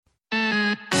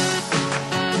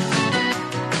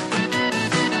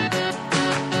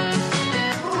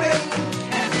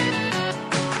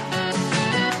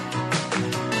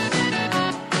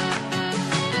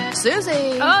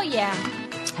Susie. Oh, yeah.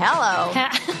 Hello.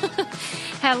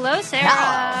 Hello, Sarah.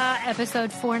 Hello.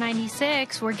 Episode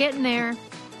 496. We're getting there.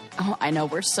 Oh, I know.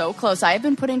 We're so close. I have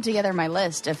been putting together my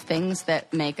list of things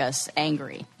that make us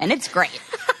angry, and it's great.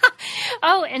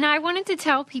 Oh, and I wanted to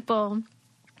tell people,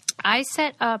 I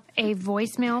set up a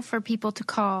voicemail for people to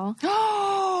call.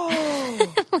 I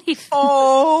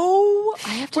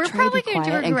have to We're try probably to be gonna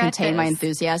quiet and regret contain my this.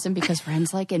 enthusiasm because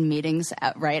friends like in meetings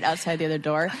right outside the other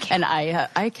door, and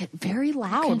I get very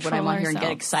loud when I'm on here and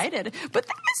get excited. But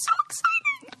that is so exciting.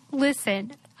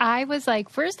 Listen, I was like,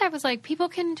 people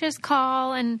can just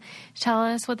call and tell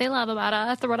us what they love about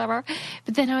us or whatever.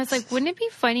 But then I was like, wouldn't it be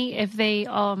funny if they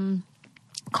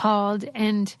called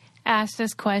and asked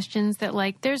us questions that,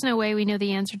 like, there's no way we know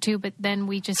the answer to, but then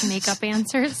we just make up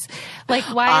answers. Like,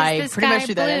 why is this pretty sky much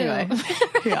do blue? that anyway.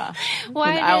 Yeah.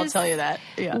 Why And I'll is- tell you that.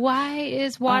 Yeah. Why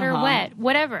is water wet?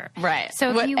 Whatever. Right. So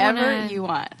if Whatever you you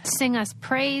want. sing us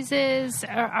praises,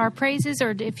 our praises,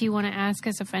 or if you want to ask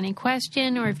us a funny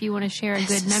question, or if you want to share a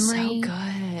good memory. So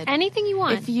good. Anything you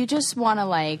want. If you just want to,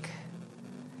 like,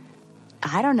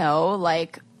 I don't know,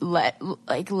 like let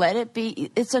it be.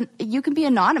 You can be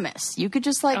anonymous. You could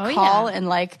just call and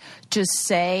just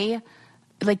say,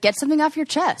 like, get something off your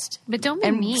chest. But don't be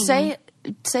and mean. Say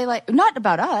like, not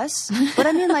about us, but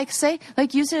I mean, like, say,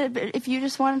 like, use it if you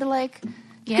just wanted to, like,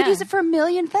 you could use it for a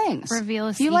million things. Reveal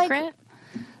a If you, secret.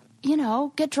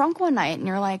 Like, get drunk one night and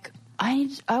you're like, I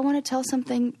want to tell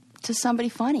something to somebody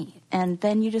funny. And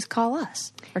then you just call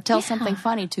us or tell something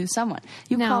funny to someone.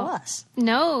 You call us.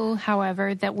 Know,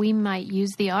 however, that we might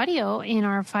use the audio in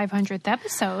our 500th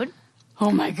episode.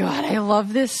 Oh, my God. I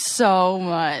love this so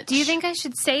much. Do you think I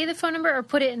should say the phone number or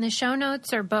put it in the show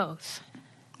notes or both?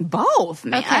 Both,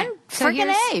 man. Okay. So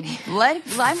Freaking A.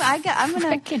 I'm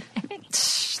going to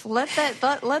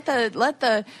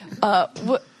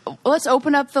let's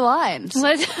open up the lines.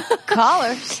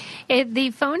 Callers. The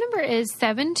phone number is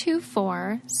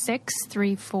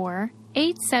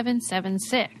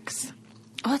 724-634-8776.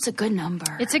 Oh, it's a good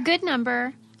number. It's a good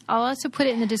number. I'll also put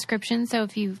it in the description, so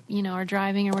if you are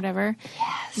driving or whatever,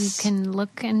 you can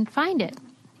look and find it.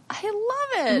 I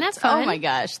love it. Isn't that fun? Oh, my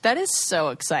gosh. That is so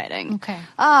exciting. Okay.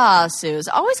 Ah, Suze.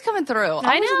 Always coming through.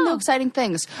 I Always with know. new exciting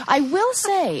things. I will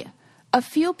say, a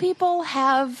few people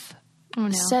have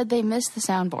said they miss the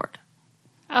soundboard.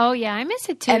 Oh, yeah, I miss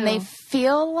it too. And they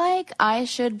feel like I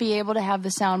should be able to have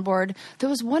the soundboard. There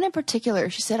was one in particular.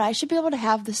 She said I should be able to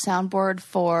have the soundboard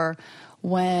for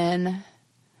when...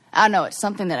 I don't know. It's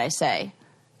something that I say.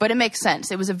 But it makes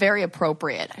sense. It was a very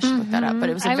appropriate... I should look that up. But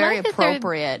it was a very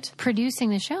appropriate... producing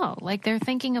the show. Like, they're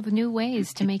thinking of new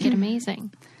ways to make it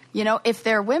amazing. You know, if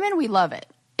they're women, we love it.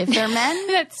 If they're men...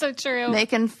 That's so true. They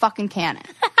can fucking can it.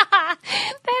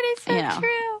 That is so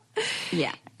true.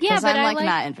 Yeah. Yeah, but I'm I like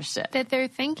not interested. that they're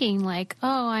thinking like,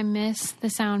 oh, I miss the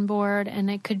soundboard,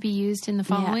 and it could be used in the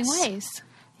following ways.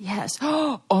 Yes.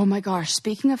 Oh my gosh.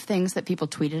 Speaking of things that people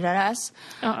tweeted at us,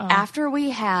 after we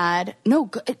had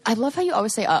I love how you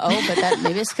always say but that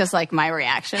maybe it's because like my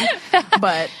reaction.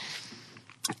 But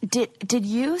did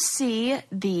you see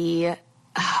the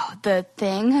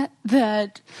thing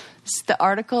that the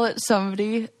article that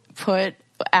somebody put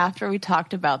after we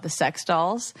talked about the sex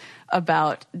dolls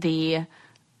about the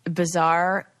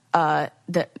bizarre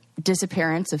the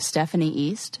disappearance of Stephanie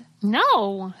East?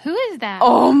 No, who is that?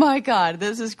 Oh my God,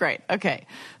 this is great. Okay,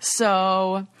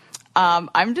 so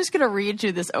I'm just going to read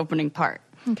you this opening part.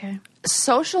 Okay.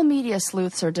 Social media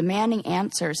sleuths are demanding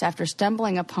answers after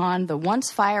stumbling upon the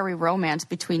once fiery romance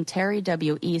between Terry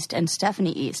W. East and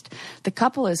Stephanie East. The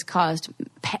couple has caused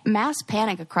mass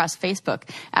panic across Facebook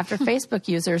after Facebook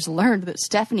users learned that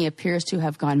Stephanie appears to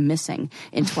have gone missing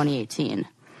in 2018.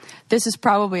 This is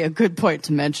probably a good point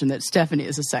to mention that Stephanie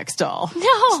is a sex doll.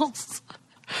 No.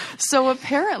 So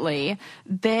apparently,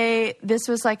 this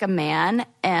was like a man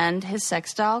and his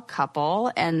sex doll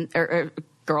couple or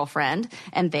girlfriend,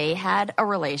 and they had a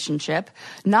relationship.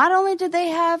 Not only did they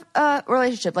have a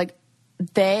relationship, like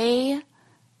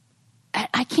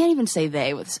I can't even say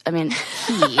they with. I mean,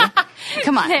 he.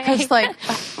 Come on, because like,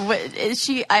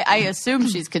 she. I assume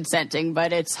she's consenting,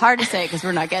 but it's hard to say because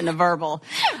we're not getting a verbal.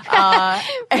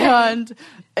 And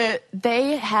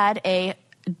they had a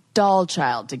doll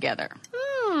child together.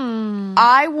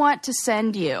 I want to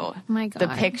send you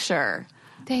the picture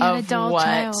They had of a doll what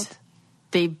child.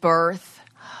 the birth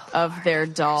of their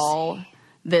doll.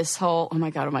 This whole oh my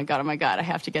god! I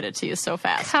have to get it to you so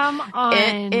fast. Come on.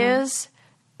 It is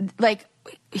like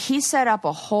he set up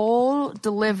a whole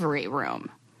delivery room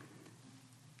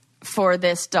for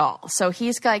this doll. So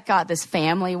he's got this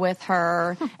family with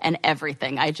her and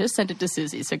everything. I just sent it to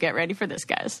Susie, so get ready for this,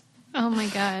 guys. Oh my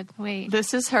God! Wait.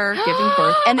 This is her giving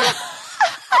birth, and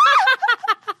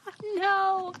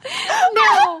No.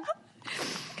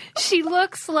 She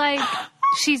looks like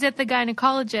she's at the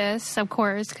gynecologist, of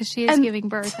course, because she is giving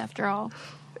birth after all.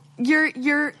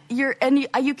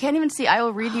 you can't even see. I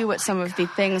will read you what some of the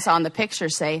things on the picture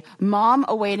say. Mom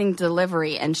awaiting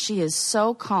delivery, and she is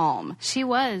so calm. She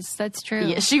was. That's true.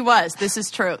 Yeah, she was. This is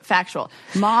true. Factual.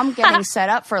 Mom getting set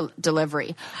up for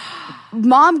delivery.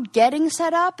 Mom getting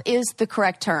set up is the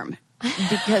correct term.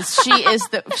 Because she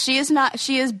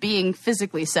is being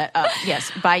physically set up,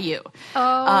 yes, by you.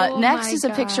 Next is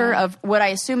a picture of what I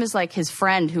assume is like his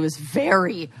friend, who is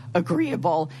very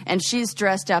agreeable, and she's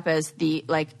dressed up as the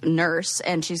like nurse,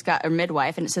 and she's got a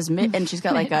midwife, and it says and she's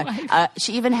got like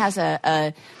she even has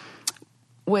a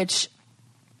which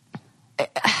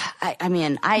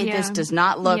this does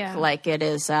not look like it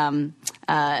is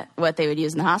what they would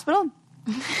use in the hospital.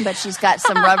 But she's got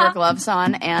some rubber gloves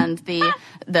on and the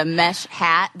mesh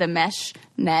hat, the mesh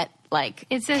net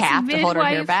cap to hold her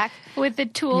hair back. With the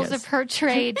tools of her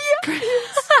trade.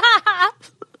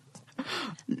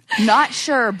 Not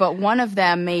sure, but one of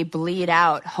them may bleed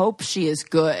out. Hope she is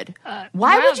good.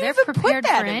 Why would you even put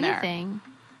that in anything?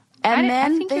 There? And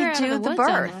then they do the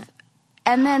birth.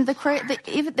 And then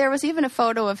there was even a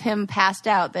photo of him passed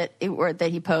out that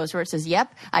he posed where it says,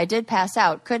 "Yep, I did pass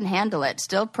out. Couldn't handle it.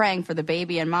 Still praying for the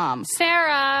baby and mom."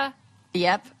 Sarah.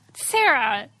 Yep.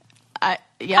 Sarah.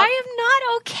 Yep. I am not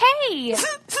okay.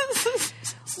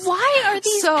 Why are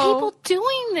these people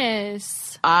doing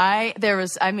this? He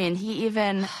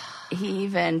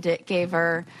even gave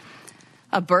her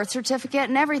a birth certificate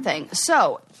and everything.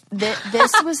 So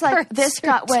this was like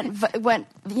went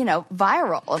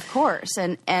viral, of course,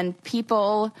 and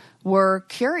people were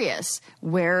curious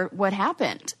what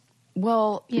happened.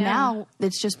 Well, now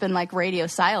it's just been like radio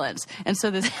silence, and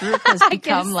so this group has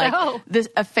become a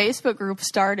Facebook group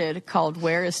started called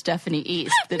 "Where is Stephanie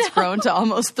East?" That's grown to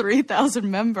almost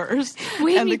 3,000 members.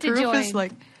 We need to join. The group is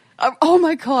like, oh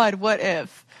my God, what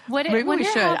if? Maybe we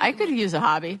should. I could use a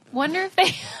hobby. Wonder if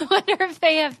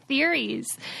they have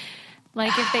theories.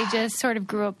 Like if they just sort of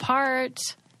grew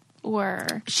apart,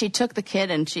 or she took the kid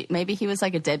and maybe he was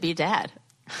like a deadbeat dad.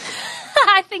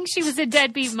 I think she was a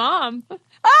deadbeat mom.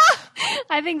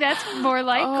 I think that's more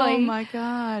likely. Oh my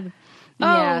God.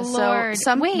 Yeah, Lord.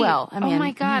 So oh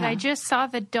my God, I just saw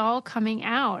the doll coming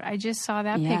out. I just saw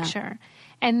that picture.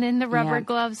 And then the rubber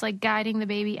gloves like guiding the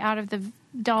baby out of the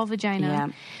doll vagina. Yeah.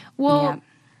 Well,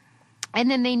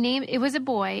 and then it was a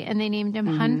boy, and they named him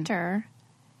Hunter.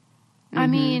 Mm-hmm. I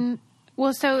mean,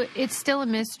 well, so it's still a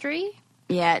mystery?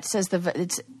 Yeah, it says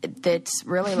it's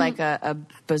really like a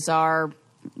bizarre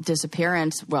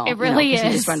disappearance. Well, it really is.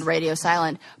 He just went radio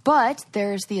silent. But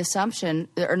there's the assumption,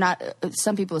 or not,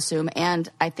 some people assume, and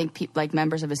I think like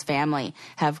members of his family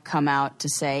have come out to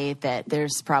say that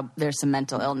there's some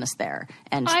mental illness there.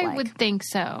 And I would think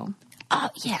so.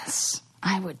 Yes,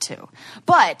 I would too.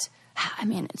 But I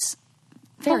mean, it's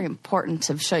very important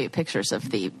to show you pictures of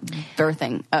the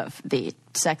birthing of the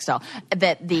sex doll.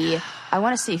 I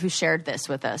want to see who shared this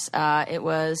with us. It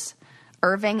was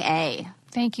Irving A.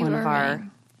 Thank you, Irving.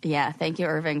 Thank you,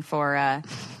 Irving, for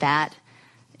that.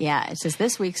 Yeah, it says,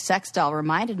 this week's sex doll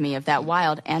reminded me of that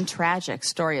wild and tragic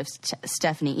story of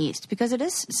Stephanie East, because it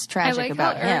is tragic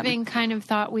about him. I like how Irving kind of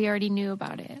thought we already knew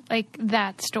about it, like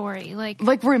that story. Like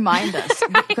remind us.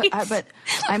 Right? But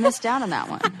I missed out on that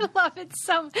one. I love it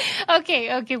so much.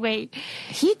 Okay, wait.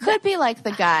 He could be like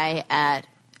the guy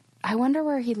I wonder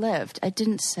where he lived. I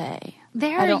didn't say.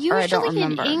 They're usually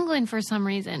in England for some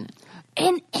reason.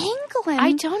 In England?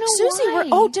 I don't know Susie, why.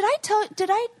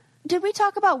 Did we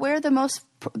talk about where the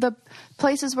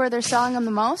places where they're selling them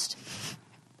the most?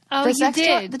 Oh, you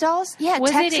did. The dolls? Yeah, was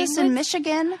Texas and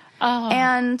Michigan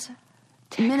and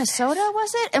Texas. Minnesota,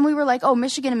 was it? And we were like,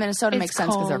 Michigan and Minnesota makes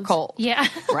sense because they're cold. Yeah.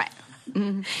 Right.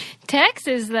 Mm-hmm.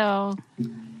 Texas, though.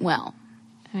 Well.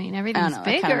 I mean, everything's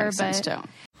bigger, that makes sense too.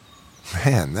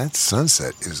 Man, that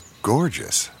sunset is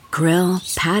gorgeous. Grill,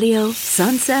 patio,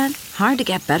 sunset. Hard to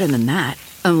get better than that.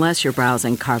 Unless you're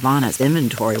browsing Carvana's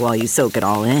inventory while you soak it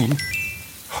all in.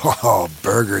 Oh,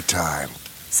 burger time.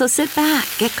 So sit back,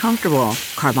 get comfortable.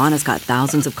 Carvana's got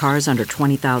thousands of cars under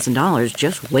 $20,000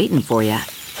 just waiting for you.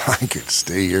 I could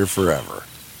stay here forever.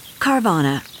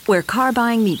 Carvana, where car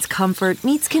buying meets comfort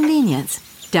meets convenience.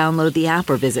 Download the app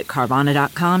or visit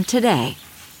Carvana.com today.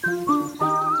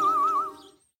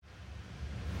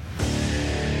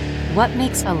 What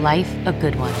makes a life a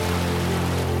good one?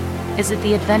 Is it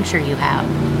the adventure you have?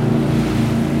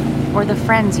 Or the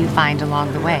friends you find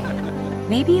along the way?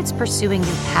 Maybe it's pursuing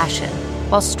your passion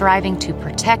while striving to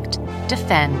protect,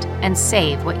 defend, and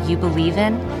save what you believe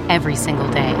in every single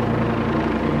day.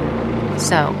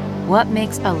 So, what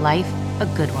makes a life a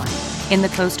good one? In the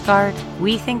Coast Guard,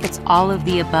 we think it's all of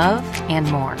the above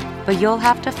and more. But you'll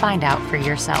have to find out for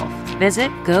yourself.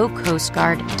 Visit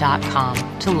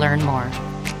gocoastguard.com to learn more.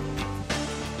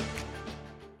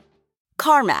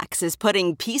 CarMax is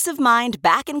putting peace of mind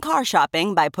back in car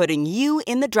shopping by putting you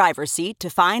in the driver's seat to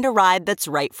find a ride that's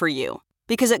right for you.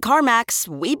 Because at CarMax,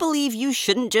 we believe you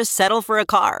shouldn't just settle for a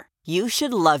car. You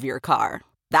should love your car.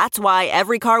 That's why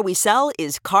every car we sell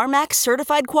is CarMax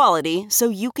certified quality, so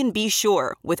you can be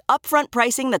sure with upfront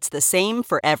pricing that's the same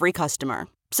for every customer.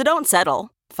 So don't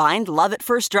settle. Find love at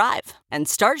first drive and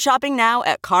start shopping now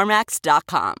at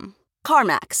CarMax.com.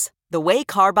 CarMax, the way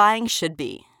car buying should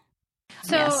be.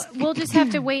 So we'll just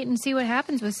have to wait and see what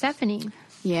happens with Stephanie.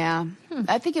 Yeah.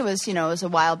 I think it was, it was a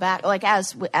while back. Like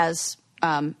as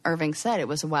Irving said, it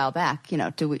was a while back.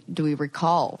 Do we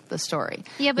recall the story?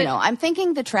 Yeah, but I'm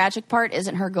thinking the tragic part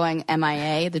isn't her going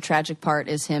MIA. The tragic part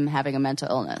is him having a mental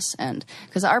illness, and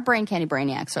because our brain candy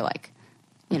brainiacs are like,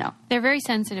 they're very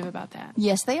sensitive about that.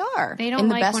 Yes, they are. They don't in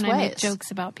the like best when ways. I make jokes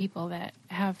about people that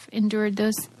have endured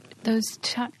those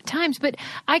times. But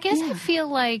I guess I feel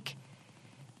like,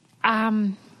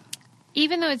 even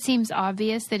though it seems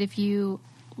obvious that if you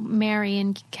marry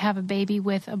and have a baby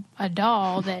with a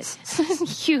doll that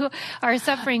you are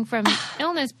suffering from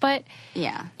illness, but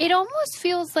it almost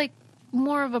feels like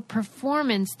more of a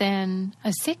performance than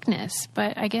a sickness.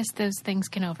 But I guess those things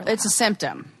can overlap. It's a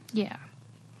symptom.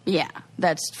 Yeah,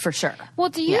 that's for sure. Well,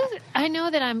 do you? Yeah. I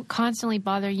know that I'm constantly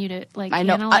bothering you to I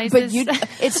know, analyze but this.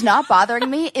 It's not bothering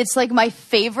me. It's like my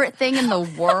favorite thing in the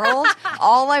world.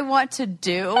 All I want to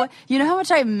do. You know how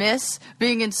much I miss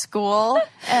being in school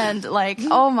and like,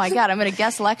 oh my God, I'm going to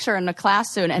guest lecture in a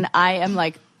class soon, and I am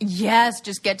like, yes,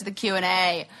 just get to the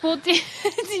Q&A. Well,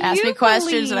 ask me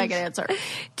questions and I can answer.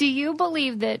 Do you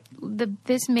believe that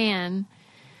this man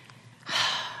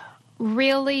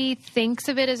really thinks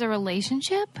of it as a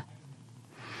relationship?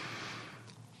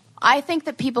 I think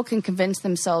that people can convince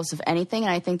themselves of anything,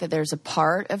 and I think that there's a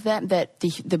part of that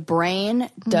the brain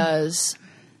does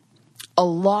a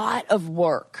lot of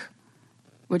work,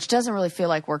 which doesn't really feel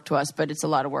like work to us, but it's a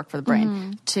lot of work for the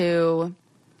brain to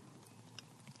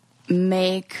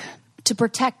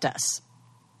protect us.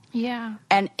 Yeah.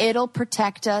 And it'll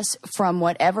protect us from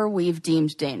whatever we've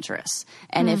deemed dangerous.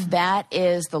 And if that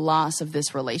is the loss of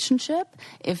this relationship,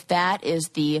 if that is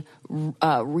the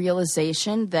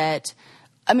realization that,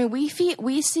 I mean, we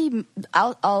see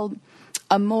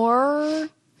a more,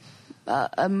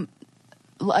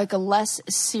 like a less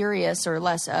serious or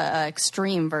less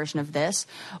extreme version of this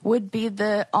would be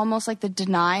almost like the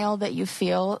denial that you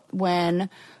feel when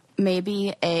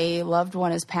maybe a loved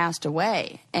one has passed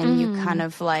away, and you kind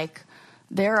of like,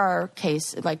 there are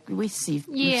cases like we've seen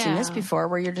this before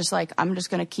where you're just like, I'm just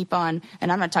going to keep on,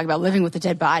 and I'm not talking about living with a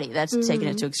dead body. That's taking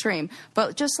it to extreme,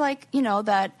 but just like,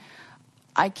 that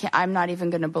I'm not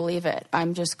even going to believe it.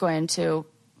 I'm just going to,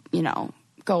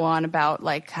 go on about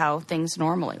like how things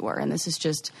normally were. And this is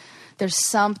just, there's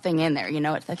something in there,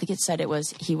 I think it said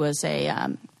he was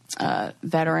a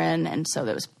veteran. And so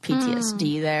there was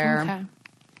PTSD there. Okay.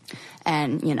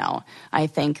 And, I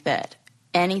think that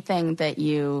anything that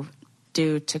you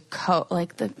do to cope,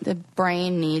 like the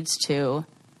brain needs to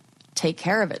take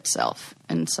care of itself.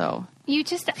 And so it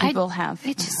just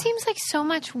seems like so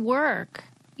much work,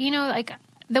 like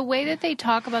the way that they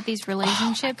talk about these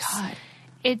relationships,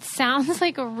 it sounds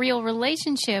like a real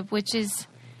relationship, which is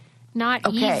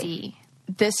not easy.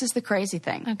 This is the crazy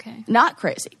thing. Okay. Not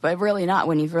crazy, but really not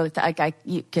when you've really, I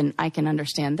can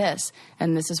understand this.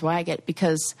 And this is why I get,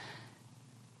 because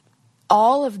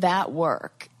all of that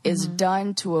work is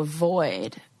done to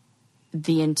avoid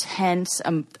the intense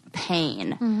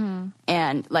pain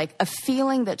and like a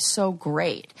feeling that's so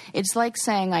great. It's like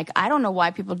saying like, I don't know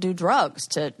why people do drugs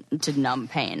to numb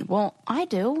pain. Well, I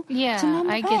do. Yeah, to numb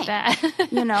I pain, get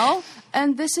that.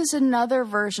 And this is another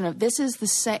version of, this is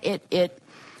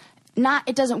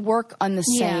it doesn't work on the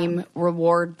same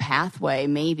reward pathway,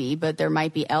 maybe, but there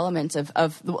might be elements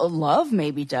of love,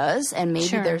 maybe does, and maybe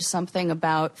there's something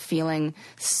about feeling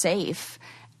safe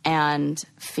and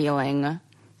feeling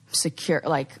secure,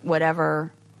 like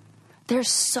whatever. There's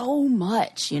so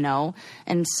much,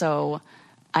 and so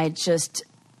I just,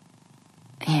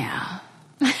 I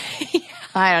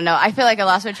don't know. I feel like I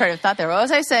lost my train of thought there. What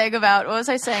was I saying about?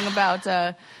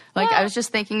 I was just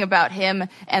thinking about him,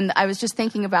 and I was just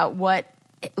thinking about what,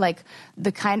 like,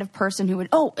 the kind of person who would,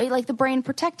 like the brain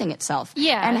protecting itself.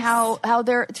 Yeah. And how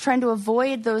they're trying to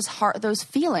avoid those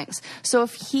feelings. So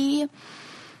if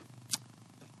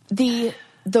the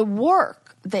work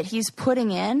that he's putting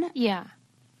in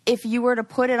if you were to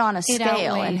put it on a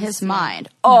scale in outweighs, his yeah. mind,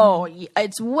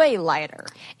 it's way lighter.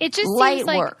 It just light seems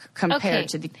like, work compared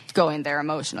to going there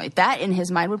emotionally. That in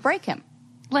his mind would break him.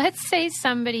 Let's say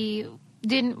somebody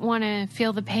didn't want to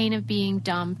feel the pain of being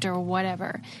dumped or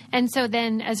whatever. And so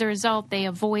then as a result, they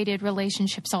avoided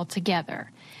relationships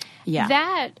altogether. Yeah.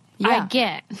 That I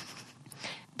get.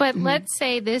 But let's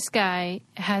say this guy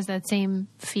has that same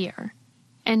fear.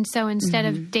 And so instead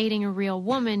of dating a real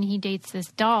woman, he dates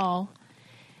this doll.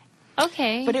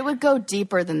 Okay. But it would go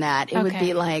deeper than that. It would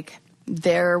be like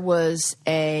there was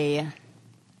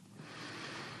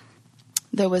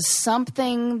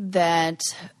something that,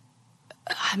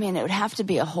 I mean, it would have to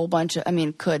be a whole bunch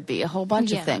of, could be a whole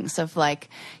bunch of things of like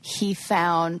he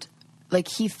found, like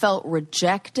he felt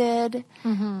rejected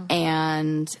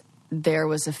and there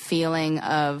was a feeling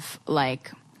of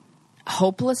like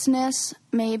hopelessness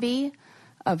maybe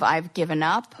of I've given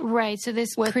up. Right. So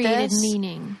this created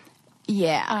meaning.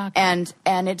 Yeah. Okay.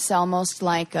 And it's almost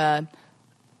like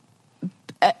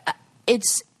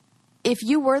it's, if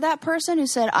you were that person who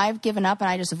said, I've given up and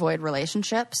I just avoid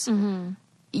relationships,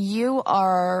 you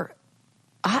are,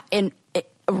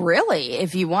 really,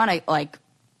 if you want to like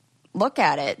look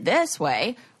at it this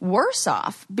way, worse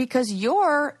off because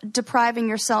you're depriving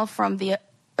yourself from the,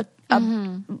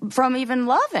 from even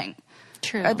loving.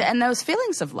 True. And those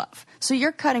feelings of love. So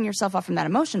you're cutting yourself off from that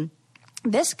emotion.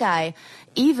 This guy,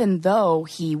 even though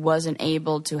he wasn't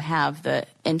able to have the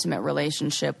intimate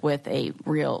relationship with a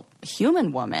real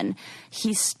human woman,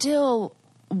 he still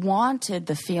wanted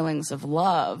the feelings of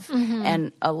love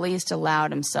and at least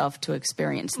allowed himself to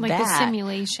experience like that. Like the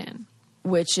simulation.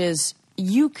 Which is,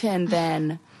 you can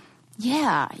then,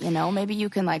 maybe you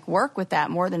can like work with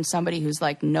that more than somebody who's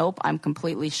like, nope, I'm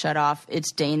completely shut off.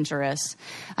 It's dangerous.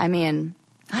 I mean...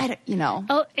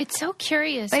 Oh, it's so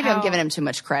curious. Maybe I'm giving him too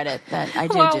much credit that I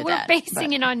do well, do that. We're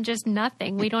basing it on just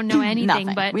nothing. We don't know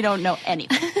anything. But we don't know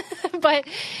anything. But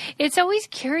it's always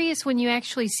curious when you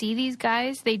actually see these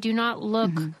guys. They do not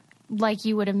look like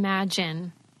you would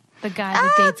imagine the guy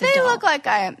that dates a doll. They look like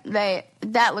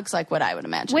that looks like what I would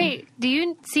imagine. Wait, do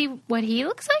you see what he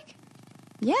looks like?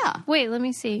 Yeah. Wait, let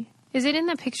me see. Is it in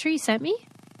that picture you sent me?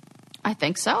 I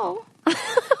think so.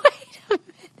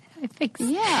 I think so.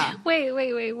 Yeah. Wait.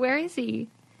 Where is he?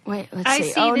 Wait, let's I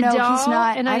see. see Oh the no, doll, he's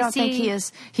not. and I don't think he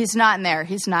is. He's not in there.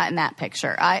 He's not in that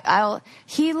picture.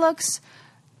 He looks.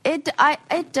 It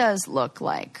does look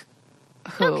like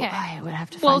who. Okay. I would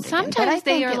have to. Well, find it again, but sometimes I they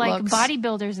think are it like looks,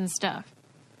 bodybuilders and stuff.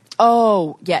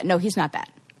 Oh yeah, no, he's not that.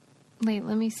 Wait,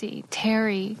 let me see.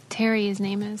 Terry, his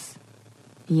name is.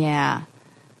 Yeah.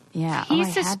 Yeah.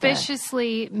 He's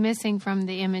suspiciously missing from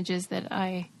the images that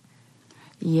I.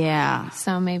 Yeah.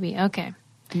 So maybe okay.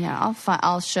 Yeah,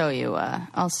 I'll show you.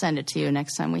 I'll send it to you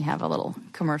next time we have a little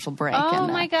commercial break. Oh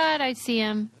my God, I see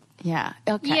him. Yeah.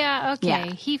 Okay. Yeah. Okay.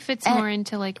 Yeah. He fits more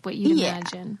into like what you'd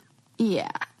imagine. Yeah.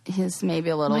 His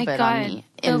maybe a little My bit God, on the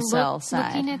incel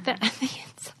side. Looking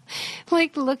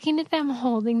at looking at them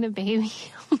holding the baby.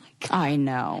 Oh my God. I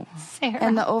know. Sarah.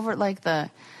 And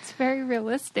it's very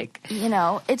realistic.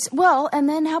 It's and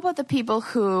then how about the people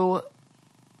who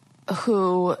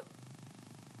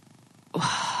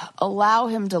allow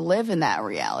him to live in that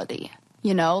reality?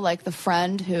 Like the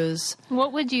friend who's...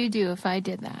 What would you do if I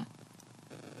did that?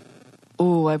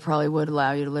 Ooh, I probably would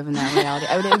allow you to live in that reality.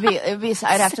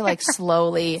 I'd have to like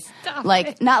slowly, Stop like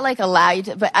it. not like allow you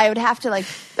to, but I would have to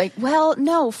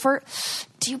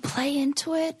do you play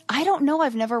into it? I don't know.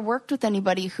 I've never worked with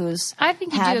anybody who's I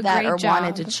think you had do a that great or job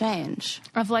wanted to change.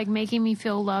 of like making me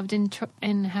feel loved and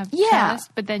have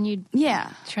trust, but then you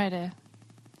try to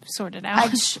sort it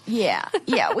out.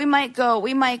 We might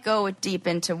go deep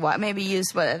into what maybe use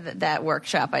that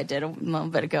workshop I did a little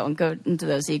bit ago and go into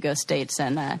those ego states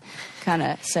and kind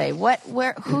of say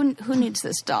who needs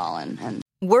this doll and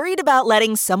Worried about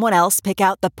letting someone else pick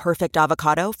out the perfect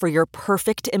avocado for your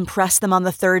perfect impress them on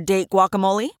the third date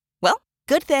guacamole? Well,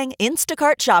 good thing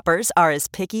Instacart shoppers are as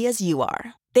picky as you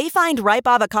are. They find ripe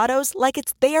avocados like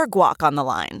it's their guac on the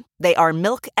line. They are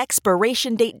milk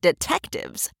expiration date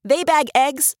detectives. They bag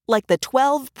eggs like the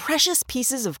 12 precious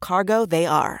pieces of cargo they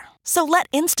are. So let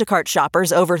Instacart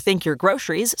shoppers overthink your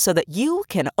groceries so that you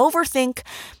can overthink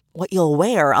what you'll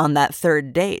wear on that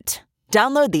third date.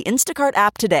 Download the Instacart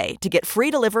app today to get free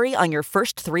delivery on your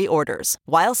first 3 orders,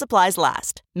 while supplies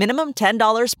last. Minimum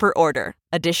 $10 per order.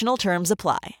 Additional terms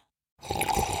apply.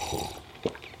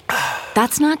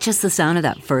 That's not just the sound of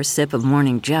that first sip of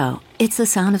Morning Joe. It's the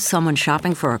sound of someone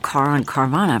shopping for a car on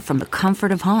Carvana from the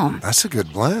comfort of home. That's a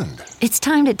good blend. It's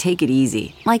time to take it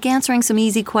easy, like answering some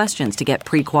easy questions to get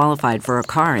pre-qualified for a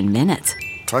car in minutes.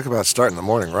 Talk about starting the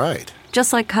morning right.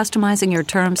 Just like customizing your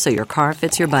terms so your car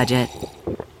fits your budget.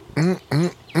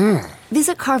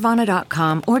 Visit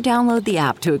Carvana.com or download the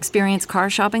app to experience car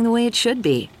shopping the way it should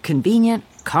be. Convenient,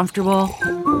 comfortable.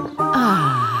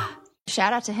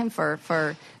 Shout out to him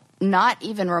for not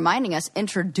even reminding us,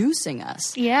 introducing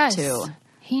us to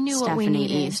he knew Stephanie what we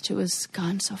needed. East, who was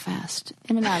gone so fast,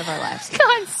 in and out of our lives.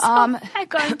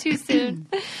 Gone too soon.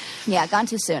 Yeah, gone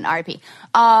too soon. R.I.P.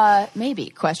 Maybe,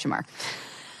 question mark.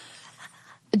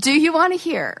 Do you want to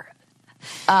hear?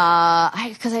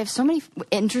 Because I have so many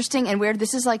interesting and weird.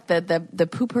 This is like the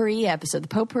poopery episode, the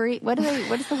potpourri. What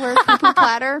is the word? Poo-poo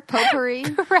platter, potpourri.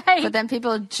 Right. But then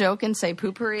people joke and say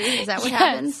poopery. Is that what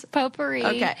happens? Potpourri.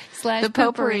 Okay. / the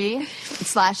potpourri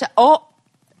 / Oh,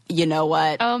 you know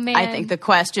what? Oh man, I think the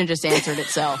question just answered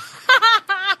itself.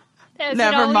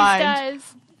 Never mind.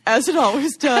 As it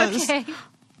always does. Okay.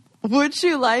 Would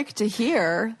you like to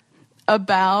hear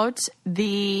about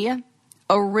the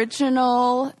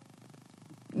original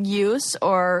use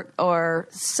or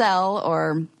sell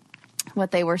or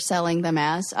what they were selling them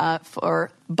as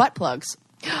for butt plugs?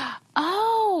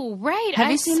 Oh, right.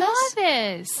 Have you seen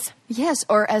this? Yes,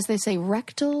 or as they say,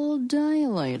 rectal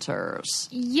dilators.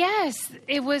 Yes,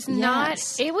 it was not.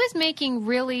 It was making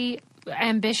really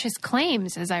ambitious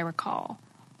claims, as I recall.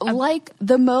 Like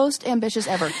the most ambitious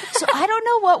ever. So I don't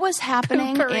know what was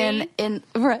happening in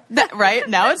right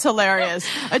now. It's hilarious.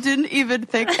 I didn't even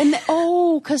think. And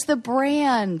because the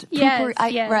brand, yes,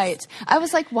 right. I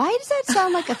was like, why does that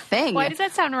sound like a thing? Why does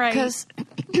that sound right?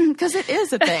 Because it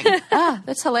is a thing.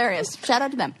 That's hilarious. Shout out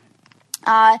to them.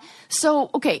 So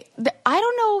okay, I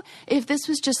don't know if this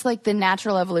was just like the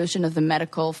natural evolution of the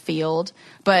medical field,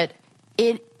 but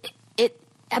in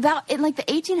like the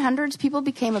 1800s, people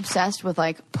became obsessed with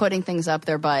like putting things up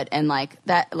their butt and like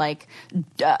that, like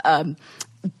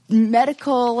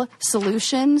medical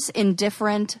solutions in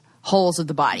different holes of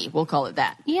the body. We'll call it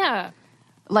that. Yeah.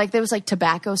 Like there was like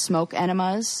tobacco smoke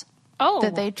enemas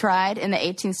that they tried in the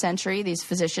 18th century. These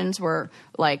physicians were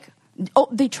like,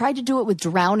 they tried to do it with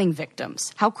drowning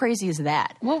victims. How crazy is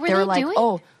that? What were they were they like,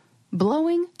 doing?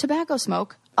 Blowing tobacco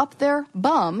smoke up their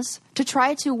bums to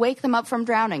try to wake them up from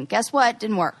drowning. Guess what?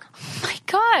 Didn't work. Oh my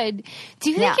God. Do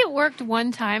you think it worked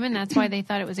one time and that's why they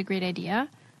thought it was a great idea?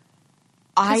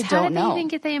 I don't know. How did they even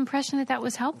get the impression that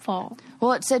was helpful?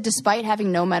 Well, it said despite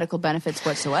having no medical benefits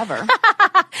whatsoever,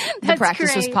 the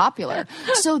practice was popular.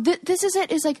 So this is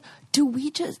it. Is like, do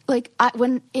we just like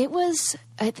when it was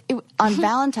on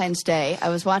Valentine's Day? I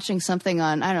was watching something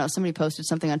on, I don't know, somebody posted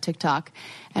something on TikTok,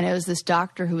 and it was this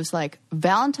doctor who was like,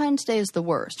 Valentine's Day is the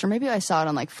worst. Or maybe I saw it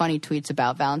on like funny tweets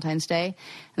about Valentine's Day,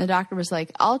 and the doctor was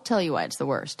like, I'll tell you why it's the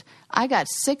worst. I got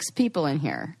 6 people in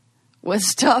here with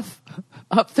stuff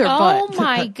up their butt. Oh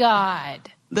my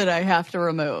God. That I have to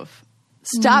remove.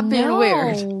 Stop being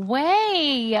weird. No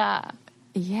way.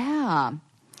 Yeah.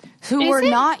 Who were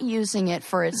not using it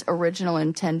for its original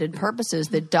intended purposes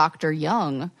that Dr.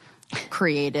 Young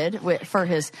created for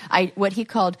his, what he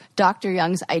called Dr.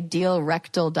 Young's ideal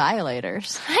rectal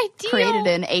dilators. Ideal. Created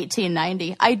in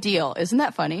 1890. Ideal. Isn't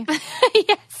that funny?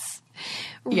 Yes.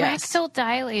 Yes. Rectal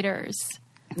dilators.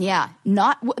 Yeah.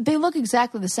 They look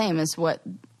exactly the same as what.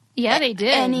 Yeah, they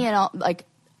did. Any and all, like,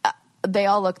 they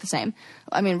all look the same.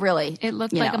 I mean, really. It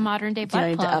looked like a modern day butt plug.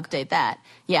 You don't need to update that.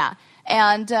 Yeah.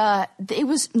 And it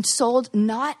was sold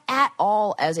not at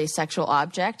all as a sexual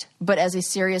object, but as a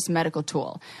serious medical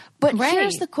tool. But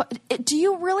here's the question. Do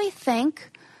you really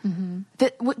think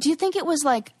that, do you think it was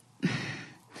like,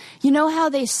 you know how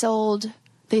they sell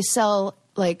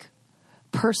like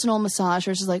personal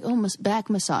massagers, like, back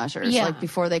massagers, like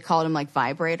before they called them like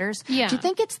vibrators. Yeah. Do you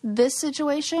think it's this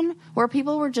situation where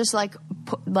people were just like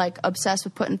obsessed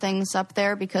with putting things up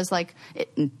there because like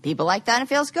people like that and it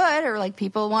feels good, or like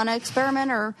people want to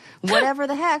experiment or whatever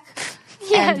the heck,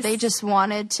 and they just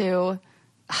wanted to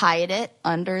hide it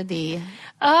under the.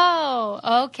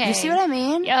 Oh, okay. You see what I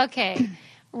mean? Okay.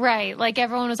 Right. Like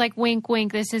everyone was like, wink,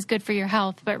 wink, this is good for your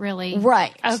health, but really.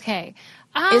 Right. Okay.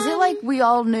 Is it like we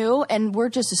all knew and we're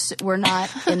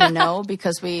not in the know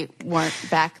because we weren't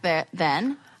back there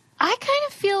then? I kind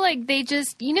of feel like they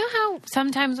just, you know how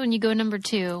sometimes when you go number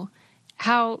 2,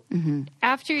 how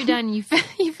after you're done you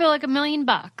feel like $1 million,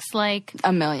 like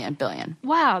 $1 million, billion.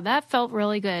 Wow, that felt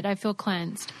really good. I feel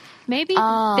cleansed. Maybe they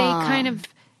kind of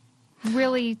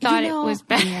really thought it was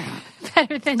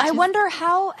better than. I wonder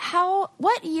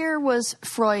what year was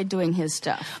Freud doing his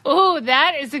stuff? Oh,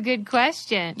 that is a good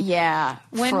question. Yeah.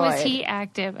 When Freud. was he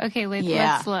active? Okay,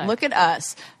 let's look. Look at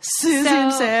us.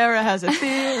 Susan Sarah has a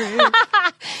theory.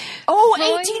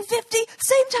 1850,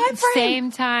 same time frame.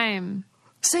 Same time.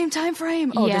 Same time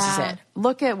frame. Oh, this is it.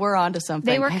 Look at, we're on to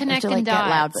something. They were I have to, connecting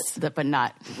dots. Get loud, but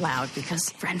not loud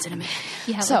because friends in a minute.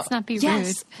 Yeah, let's not be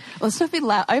rude. Let's not be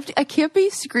loud. I can't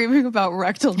be screaming about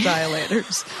rectal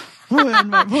dilators when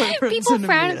my boyfriend's People in a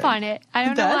frown meeting. upon it. I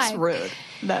don't know why.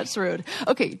 That's rude.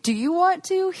 Okay, do you want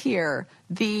to hear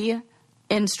the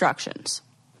instructions?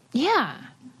 Yeah.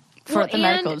 For the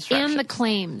medical instructions. And the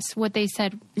claims, what they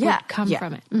said would come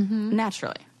from it. Mm-hmm.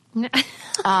 Naturally.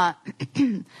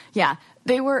 Yeah.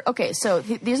 They were, okay, so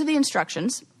these are the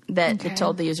instructions that they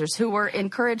told the users who were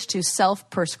encouraged to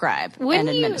self-prescribe and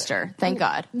administer. Thank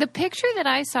God. The picture that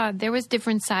I saw, there was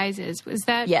different sizes. Was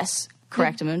that? Yes,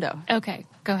 correctamundo. Okay,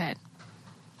 go ahead.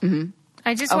 Mm-hmm.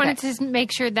 I just wanted to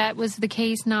make sure that was the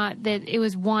case, not that it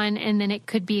was one and then it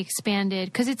could be expanded.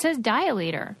 Because it says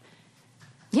dilator.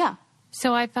 Yeah.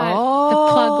 So I thought the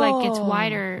plug gets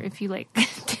wider if you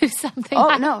do something.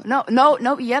 Oh, no.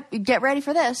 Yep. Get ready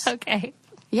for this. Okay.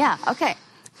 Yeah. Okay.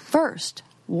 First,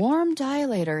 warm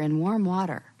dilator in warm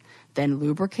water. Then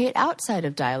lubricate outside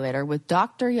of dilator with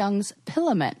Dr. Young's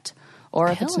Pilament. Or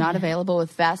if it's not available,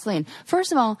 with Vaseline.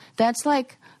 First of all, that's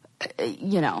like,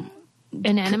 an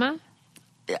enema?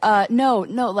 No.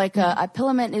 A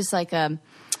Pilament is like a,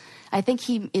 I think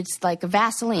it's like a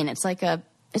Vaseline. It's like a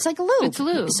lube. It's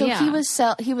lube,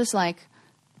 So he was like,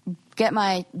 get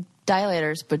my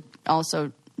dilators, but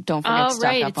also don't forget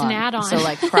stock up it's an add-on. So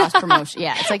like cross promotion.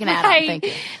 Yeah, it's like an add-on. Right. Thank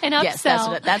you. An upsell. Yes,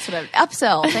 that's what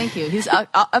upsell. Thank you. He's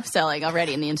upselling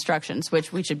already in the instructions,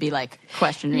 which we should be like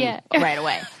questioning right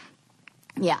away.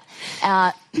 Yeah.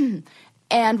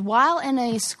 And while in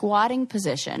a squatting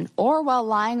position or while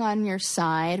lying on your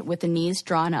side with the knees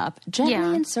drawn up,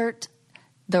 gently insert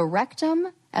the rectum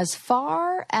as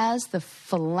far as the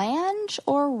phalange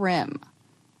or rim.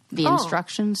 The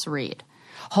instructions read.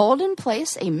 Hold in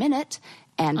place a minute,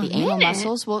 and the anal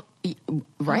muscles will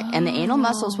and the anal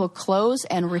muscles will close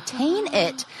and retain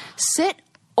it. Sit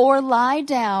or lie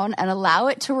down and allow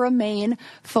it to remain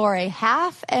for a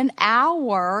half an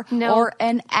hour or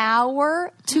an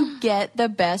hour to get the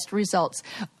best results.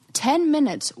 10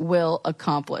 minutes will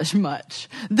accomplish much.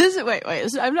 Wait,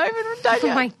 I'm not even done yet.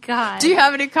 Oh my God. Do you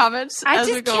have any comments as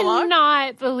we go along? I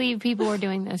just cannot believe people were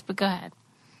doing this, but go ahead.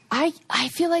 I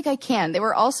feel like I can. They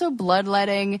were also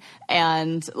bloodletting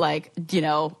and I don't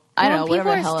know, whatever the hell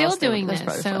people are else still doing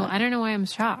this, so I don't know why I'm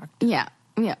shocked. Yeah,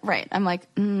 right. I'm like,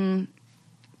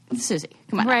 Susie,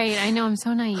 come on. Right, I know, I'm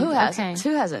so naive. Who hasn't?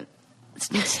 Who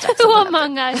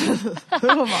among us? Who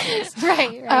among us?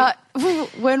 Right.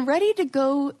 When ready to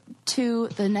go to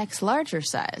the next larger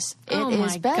size, it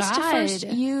is best to first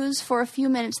use for a few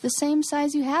minutes the same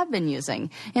size you have been using,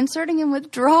 inserting and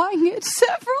withdrawing it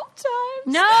several times.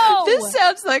 No! This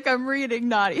sounds like I'm reading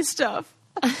naughty stuff.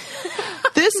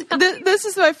 This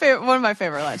is my favorite. One of my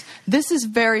favorite lines. This is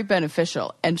very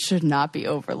beneficial and should not be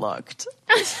overlooked.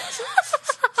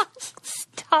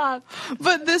 Stop.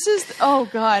 But this is, oh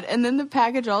God. And then the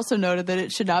package also noted that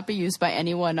it should not be used by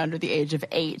anyone under the age of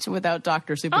 8 without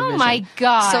doctor supervision. Oh my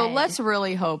God. So let's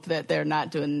really hope that they're not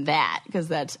doing that, because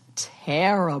that's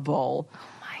terrible.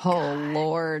 Oh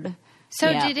Lord.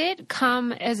 So did it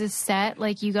come as a set?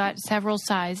 Like you got several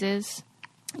sizes?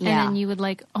 Yeah. And then you would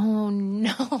oh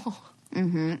no.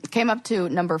 Mm-hmm. It came up to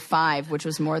number 5, which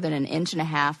was more than 1.5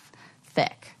 inches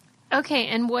thick. Okay,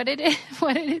 and what did it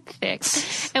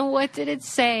fix? And what did it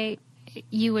say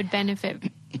you would benefit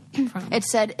from? It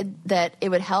said that it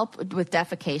would help with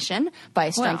defecation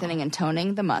by strengthening and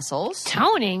toning the muscles.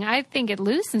 Toning? I think it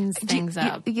loosens things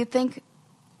up. You think,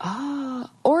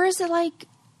 or is it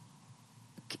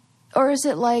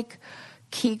like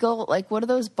Kegel? Like, what are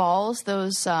those balls?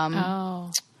 Those,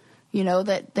 that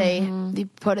they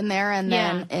put in there and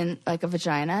then in like a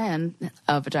vagina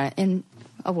in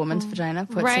a woman's vagina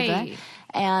puts it there,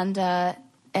 and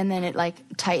then it like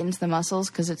tightens the muscles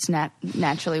because it's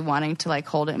naturally wanting to like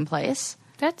hold it in place.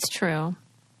 That's true.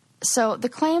 So the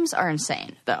claims are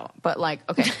insane, though. But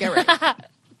okay, get ready.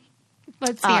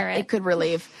 Let's hear it. It could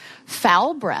relieve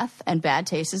foul breath and bad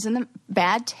tastes in the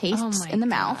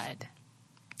mouth.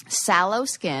 Sallow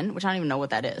skin, which I don't even know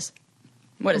what that is.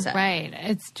 What is that? Right.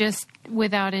 It's just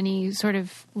without any sort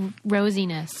of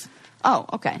rosiness. Oh,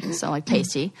 okay. So like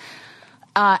pasty.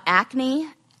 Acne,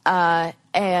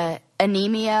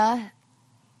 anemia,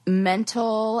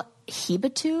 mental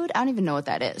hebitude. I don't even know what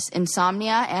that is.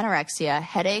 Insomnia, anorexia,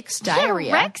 headaches,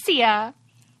 diarrhea. Anorexia?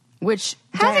 Which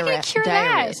how's it going to cure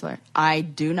that? I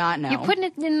do not know. You're putting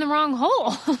it in the wrong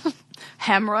hole.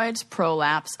 Hemorrhoids,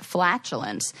 prolapse,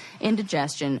 flatulence,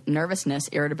 indigestion, nervousness,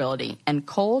 irritability, and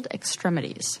cold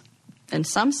extremities. And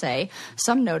some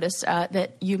notice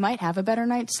that you might have a better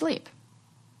night's sleep.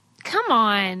 Come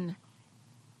on.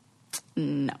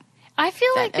 No. I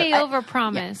feel like they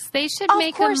overpromise. They should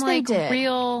make them like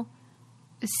real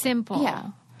simple. Yeah.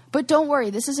 But don't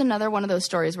worry, this is another one of those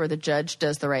stories where the judge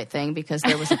does the right thing, because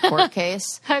there was a court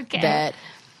case that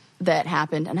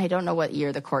happened, and I don't know what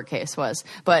year the court case was.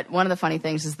 But one of the funny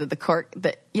things is that court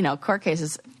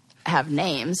cases have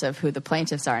names of who the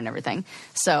plaintiffs are and everything.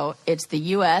 So it's the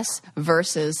U.S.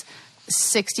 versus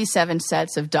 67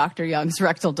 sets of Dr. Young's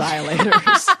rectal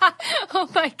dilators. Oh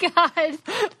my God.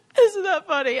 Isn't that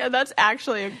funny? And that's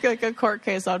actually a court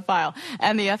case on file.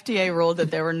 And the FDA ruled that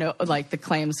there were no, the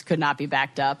claims could not be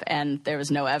backed up, and there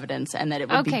was no evidence, and that it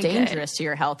would be dangerous to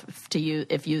your health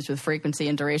if used with frequency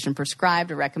and duration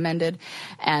prescribed or recommended.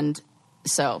 And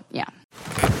so, yeah.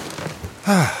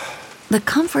 The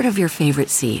comfort of your favorite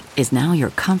seat is now your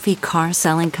comfy car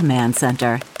selling command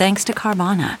center, thanks to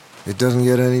Carvana. It doesn't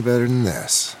get any better than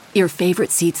this. Your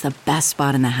favorite seat's the best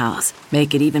spot in the house.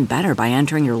 Make it even better by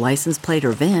entering your license plate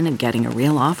or VIN and getting a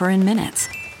real offer in minutes.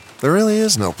 There really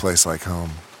is no place like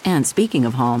home. And speaking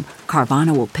of home,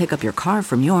 Carvana will pick up your car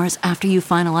from yours after you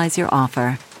finalize your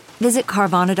offer. Visit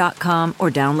Carvana.com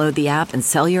or download the app and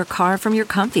sell your car from your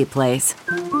comfy place.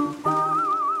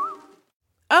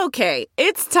 Okay,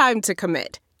 it's time to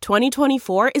commit.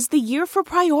 2024 is the year for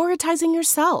prioritizing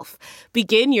yourself.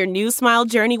 Begin your new smile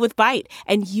journey with Byte,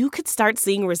 and you could start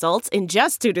seeing results in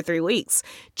just 2 to 3 weeks.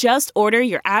 Just order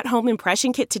your at-home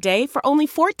impression kit today for only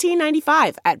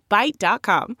 $14.95 at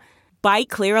Byte.com. Byte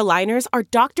Clear aligners are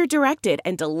doctor-directed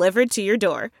and delivered to your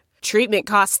door. Treatment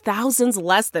costs thousands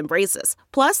less than braces.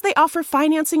 Plus, they offer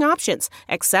financing options,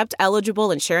 accept eligible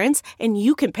insurance, and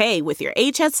you can pay with your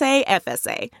HSA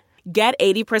FSA. Get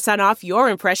 80% off your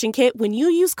impression kit when you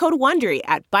use code WONDERY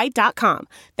at Byte.com.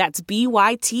 That's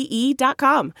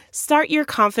BYTE.com. Start your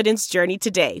confidence journey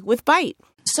today with Byte.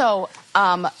 So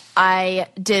I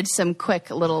did some quick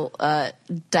little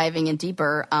diving in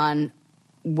deeper on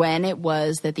when it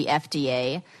was that the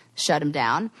FDA shut him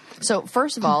down. So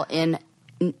first of all, in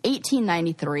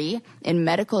 1893, in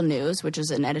Medical News, which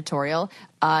is an editorial,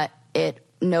 it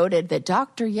noted that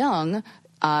Dr. Young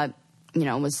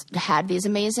had these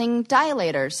amazing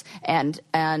dilators, and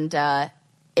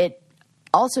it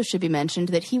also should be mentioned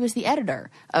that he was the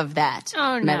editor of that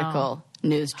medical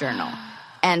news journal.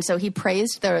 And so he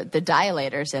praised the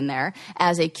dilators in there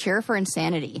as a cure for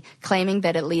insanity, claiming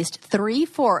that at least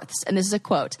 3/4, and this is a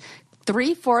quote,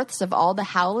 3/4 of all the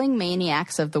howling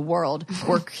maniacs of the world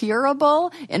were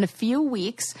curable in a few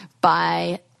weeks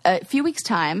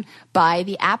time by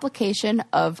the application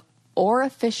of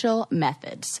orificial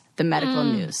methods, the Medical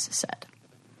News said.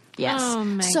 Yes. Oh,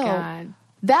 my God.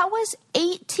 That was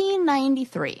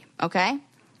 1893, okay?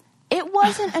 It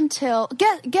wasn't until...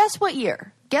 Guess what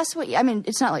year? I mean,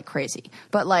 it's not like crazy,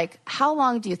 but like, how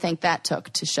long do you think that took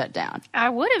to shut down? I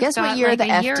would have Guess what year like the a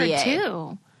FDA? year or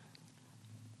two.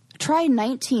 Try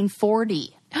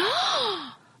 1940.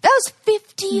 That was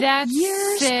 50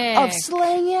 years sick. Of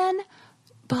slinging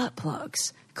butt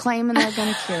plugs, claiming they're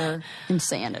going to cure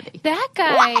insanity. That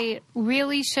guy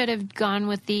really should have gone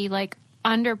with the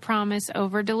under promise,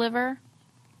 over deliver,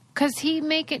 because he's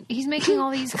making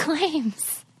all these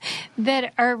claims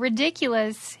that are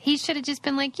ridiculous. He should have just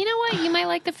been like, you know what, you might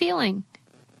like the feeling.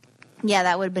 Yeah,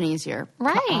 that would have been easier,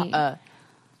 right?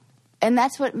 And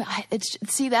that's what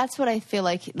that's what I feel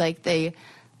like they,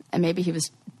 and maybe he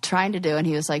was trying to do, and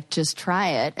he was like, just try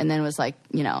it, and then it was like,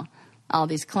 all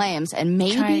these claims, and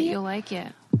maybe try it, you'll like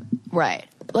it. Right.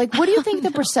 Like, what do you think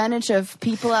the percentage of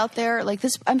people out there like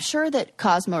this? I'm sure that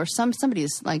Cosmo or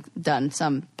somebody's done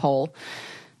some poll.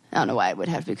 I don't know why it would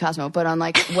have to be Cosmo, but on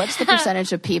what's the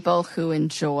percentage of people who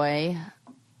enjoy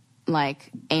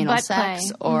anal butt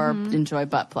sex play. or enjoy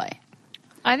butt play?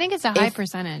 I think it's a high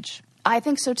percentage. I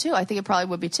think so too. I think it probably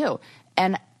would be too.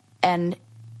 And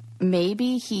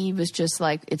maybe he was just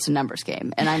like, it's a numbers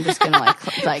game, and I'm just gonna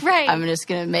right. I'm just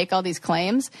gonna make all these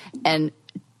claims, and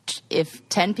if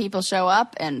 10 people show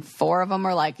up and 4 of them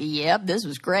are like, yep, this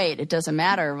was great, it doesn't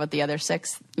matter what the other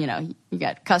 6, you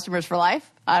got customers for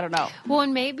life. I don't know. Well,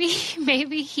 and maybe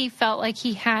he felt like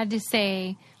he had to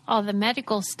say all the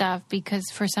medical stuff because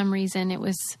for some reason it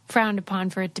was frowned upon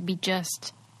for it to be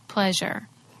just pleasure.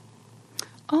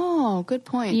 Oh, good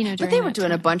point. But they were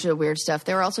doing a bunch of weird stuff.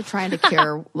 They were also trying to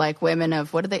cure women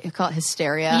of, what do they call it,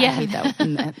 hysteria? Yeah. I hate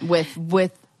that.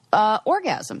 with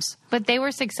orgasms. But they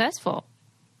were successful.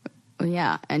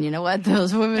 Yeah, and you know what?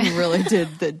 Those women really did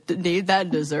need that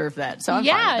and deserve that. So I'm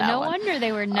fine with that no one. wonder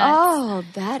they were nuts. Oh,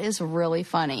 that is really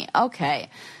funny.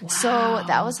 Okay, wow. So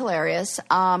that was hilarious.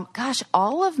 Gosh,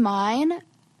 all of mine,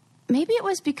 maybe it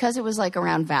was because it was like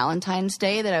around Valentine's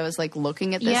Day that I was like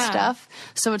looking at this stuff.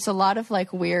 So it's a lot of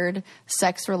like weird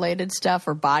sex related stuff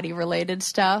or body related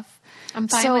stuff. I'm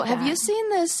fine with that. Have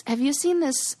you seen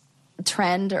this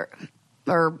trend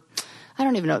or I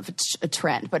don't even know if it's a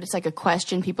trend, but it's like a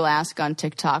question people ask on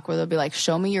TikTok where they'll be like,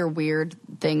 show me your weird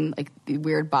thing, like the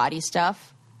weird body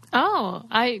stuff. Oh,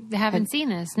 I haven't seen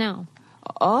this. No.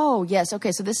 Oh, yes.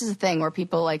 Okay. So this is a thing where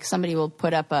people like somebody will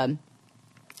put up a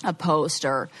post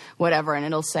or whatever, and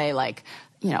it'll say like,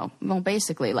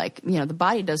 basically like, the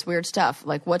body does weird stuff.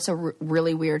 Like what's a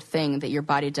really weird thing that your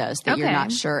body does that you're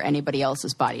not sure anybody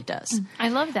else's body does? I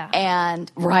love that.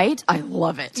 And right. I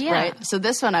love it. Yeah. Right. So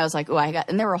this one I was like,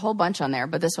 and there were a whole bunch on there,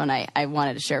 but this one I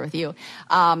wanted to share with you.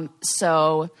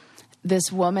 So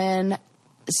this woman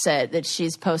said that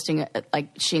she's posting, like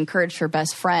she encouraged her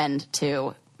best friend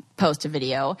to post a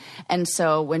video. And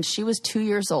so when she was 2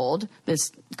 years old,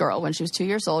 this girl, when she was 2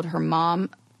 years old, her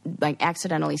mom like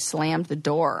accidentally slammed the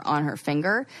door on her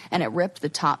finger and it ripped the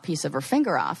top piece of her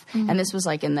finger off. Mm-hmm. And this was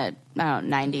like in the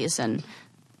 90s.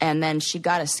 And then she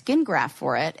got a skin graft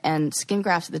for it. And skin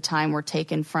grafts at the time were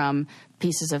taken from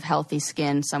pieces of healthy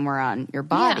skin somewhere on your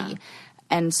body. Yeah.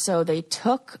 And so they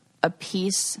took a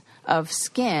piece of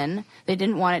skin. They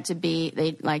didn't want it to be,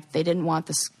 they didn't want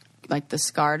the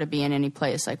scar to be in any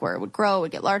place like where it would grow, it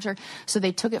would get larger. So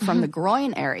they took it from the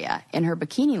groin area in her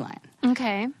bikini line.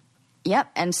 Okay.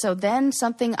 Yep. And so then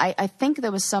I think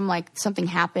there was something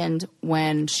happened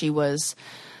when she was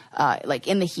like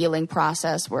in the healing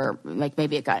process where like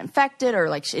maybe it got infected or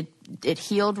like it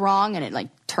healed wrong and it like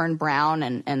turned brown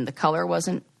and the color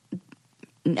wasn't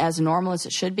as normal as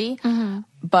it should be. Mm-hmm.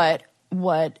 But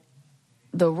what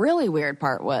the really weird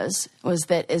part was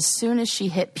that as soon as she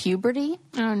hit puberty,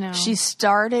 she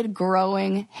started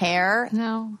growing hair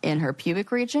in her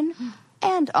pubic region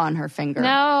and on her finger.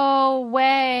 No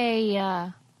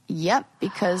way. Yep,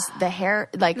 because the hair,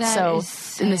 like, in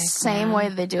the same way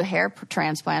that they do hair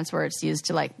transplants where it's used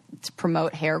to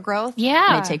promote hair growth.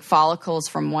 Yeah. And they take follicles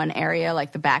from one area,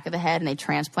 like the back of the head, and they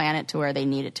transplant it to where they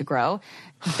need it to grow.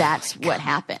 That's what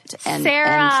happened. And,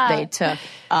 Sarah. And they took,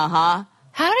 How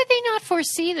did they not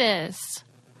foresee this?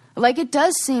 Like, it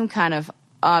does seem kind of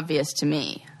obvious to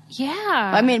me.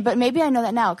 Yeah. I mean, but maybe I know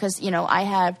that now because, I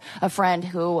have a friend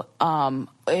who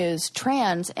is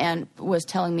trans and was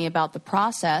telling me about the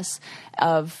process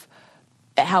of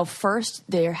how first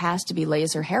there has to be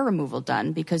laser hair removal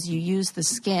done because you use the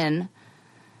skin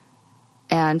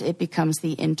and it becomes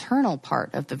the internal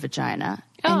part of the vagina.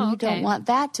 And you don't want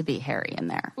that to be hairy in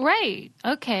there. Right.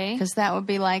 Okay. Because that would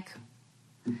be like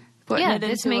putting it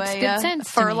this into makes good sense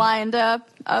fur-lined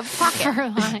pocket.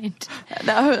 Fur-lined.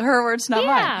 No, her words, not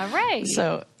mine. Yeah, right.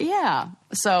 So, yeah.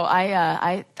 So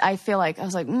I feel like, I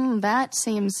was like, that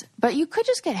seems, but you could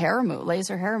just get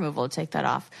laser hair removal to take that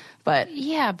off. But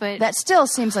yeah, but that still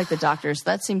seems like the doctors,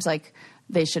 that seems like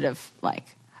they should have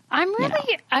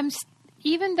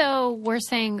even though we're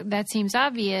saying that seems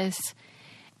obvious,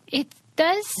 it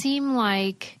does seem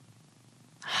like,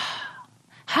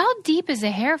 how deep is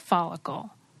a hair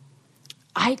follicle?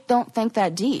 I don't think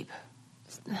that deep.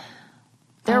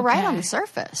 They're right on the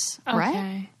surface,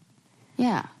 right?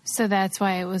 Yeah. So that's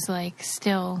why it was like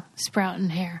still sprouting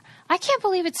hair. I can't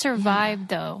believe it survived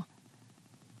though.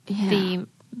 Yeah. The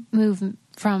move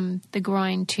from the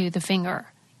groin to the finger,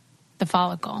 the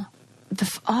follicle. You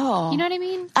know what I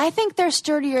mean? I think they're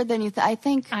sturdier than you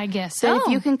think. I guess so. If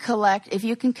you can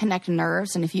connect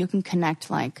nerves and if you can connect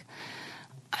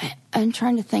I'm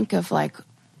trying to think of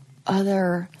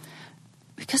other,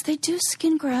 because they do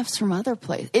skin grafts from other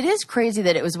places. It is crazy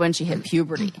that it was when she hit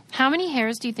puberty. How many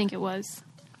hairs do you think it was?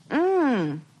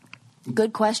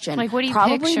 Good question. Like, what do you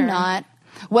Probably picture? Not.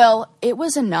 Well, it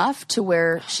was enough to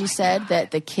where she said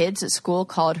that the kids at school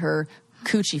called her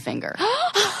Coochie finger.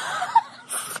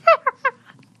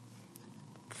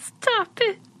 Stop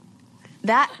it.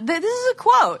 This is a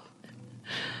quote.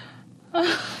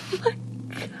 Oh my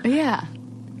God. Yeah.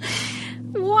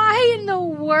 Why in the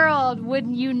world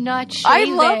wouldn't you not shave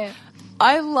it?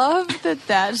 I love that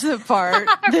that's the part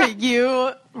that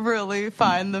you really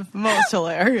find the most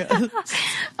hilarious.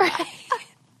 Right.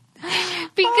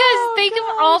 Because think of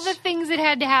all the things that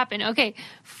had to happen. Okay,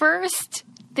 first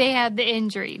they had the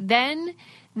injury. Then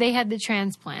they had the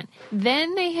transplant.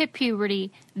 Then they hit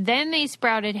puberty. Then they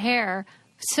sprouted hair.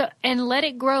 And let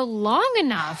it grow long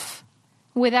enough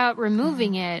without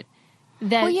removing it.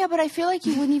 Well, yeah, but I feel like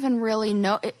you wouldn't even really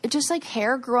know. It just like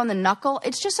hair grew on the knuckle.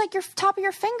 It's just like your top of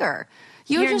your finger.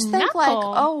 You just think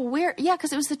weird. Yeah,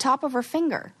 because it was the top of her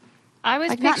finger. I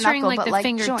was picturing the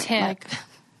fingertip.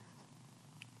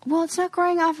 Well, it's not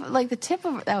growing off like the tip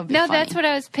of it. That would be funny. That's what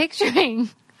I was picturing.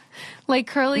 Like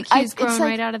curly cues growing like,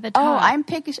 right out of the top. Oh, I'm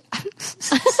picking.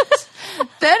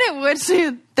 Then it would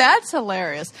seem that's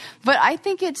hilarious. But I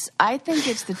think it's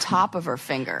the top of her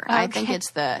finger. Okay. I think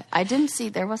it's I didn't see,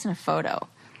 there wasn't a photo.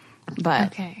 But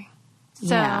okay.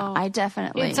 So yeah, I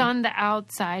definitely. It's on the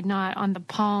outside, not on the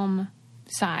palm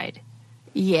side.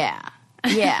 Yeah.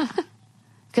 Yeah.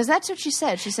 Because that's what she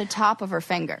said. She said top of her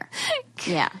finger.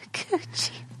 Yeah.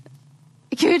 Coochie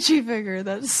finger.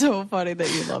 That's so funny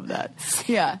that you love that.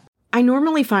 Yeah. I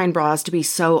normally find bras to be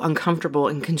so uncomfortable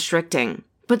and constricting,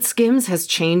 but Skims has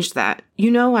changed that. You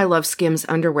know I love Skims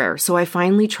underwear, so I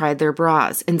finally tried their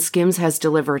bras, and Skims has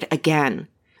delivered again.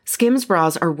 Skims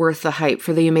bras are worth the hype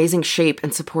for the amazing shape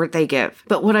and support they give,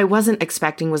 but what I wasn't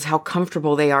expecting was how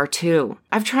comfortable they are too.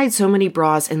 I've tried so many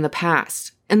bras in the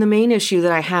past, and the main issue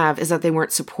that I have is that they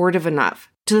weren't supportive enough,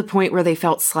 to the point where they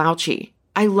felt slouchy.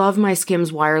 I love my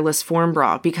Skims wireless form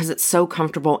bra because it's so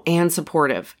comfortable and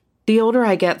supportive. The older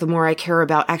I get, the more I care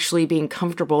about actually being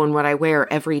comfortable in what I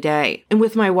wear every day. And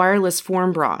with my wireless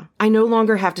form bra, I no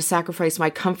longer have to sacrifice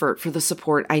my comfort for the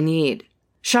support I need.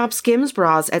 Shop Skims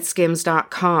bras at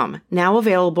skims.com, now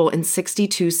available in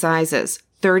 62 sizes,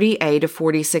 30A to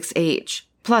 46H.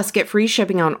 Plus, get free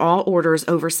shipping on all orders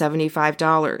over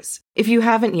 $75. If you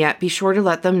haven't yet, be sure to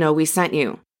let them know we sent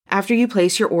you. After you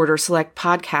place your order, select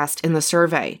podcast in the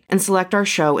survey and select our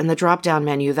show in the drop-down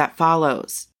menu that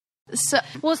follows.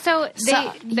 Was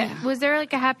there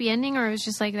like a happy ending, or it was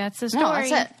just like, that's the story? No,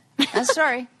 that's it. That's the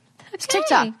story. It's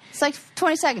TikTok. It's like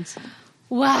 20 seconds.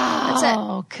 Wow. That's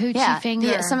it. Coochie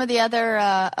finger. Some of the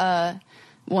other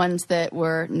ones that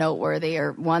were noteworthy,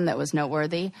 or one that was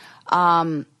noteworthy,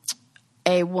 a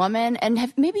woman,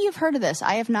 and maybe you've heard of this.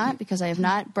 I have not, because I have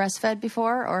not breastfed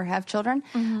before or have children.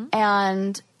 Mm-hmm.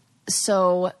 And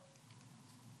so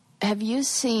have you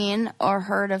seen or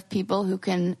heard of people who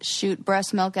can shoot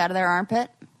breast milk out of their armpit?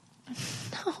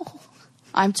 No.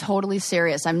 I'm totally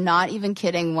serious. I'm not even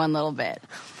kidding one little bit.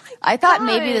 I thought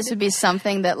maybe this would be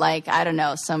something that, like, I don't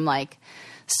know,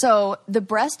 so the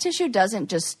breast tissue doesn't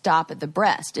just stop at the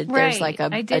breast. There's like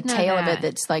a tail of it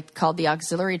that's like called the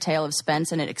axillary tail of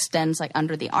Spence, and it extends like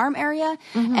under the arm area,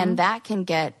 and that can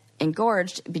get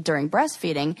engorged during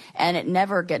breastfeeding, and it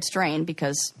never gets drained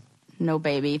because no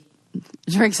baby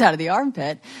drinks out of the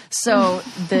armpit. So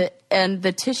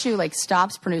the tissue like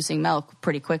stops producing milk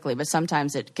pretty quickly, but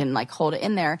sometimes it can like hold it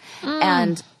in there,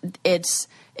 and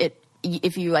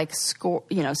if you like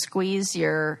squeeze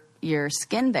your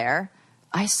skin there.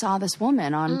 I saw this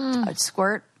woman on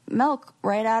squirt milk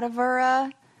right out of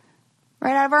her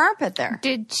armpit there.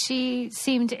 Did she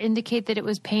seem to indicate that it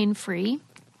was pain-free?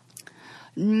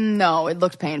 No, it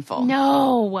looked painful.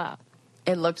 No.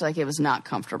 It looked like it was not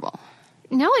comfortable.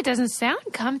 No, it doesn't sound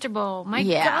comfortable. My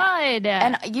God.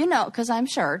 And because I'm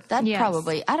sure that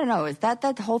probably, I don't know,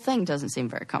 that whole thing doesn't seem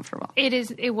very comfortable.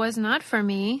 It was not for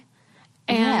me.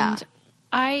 And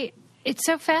it's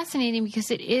so fascinating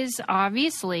because it is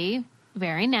obviously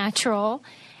very natural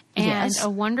and a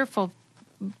wonderful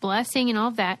blessing and all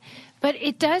of that. But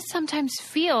it does sometimes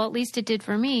feel, at least it did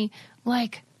for me,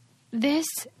 like this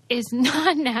is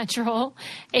not natural.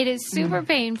 It is super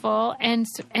painful and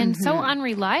so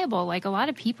unreliable. Like a lot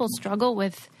of people struggle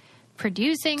with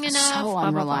producing enough. So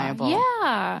unreliable. Blah, blah,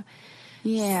 blah.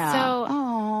 Yeah. So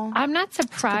I'm not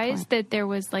surprised that there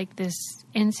was like this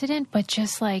incident, but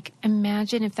just like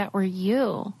imagine if that were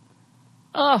you.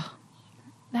 Oh,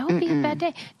 that would be a bad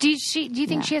day. Do you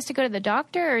think she has to go to the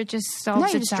doctor, or it just solves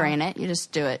itself? No, you just drain it. You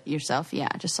just do it yourself. Yeah,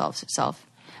 it just solves itself.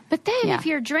 But then if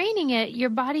you're draining it, your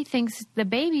body thinks the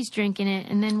baby's drinking it,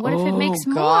 and then what if it makes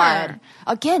more?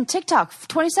 Again, TikTok,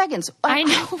 20 seconds. I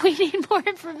know. We need more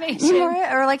information.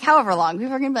 Or like however long.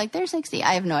 People are going to be like, there's 60.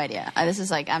 I have no idea. This is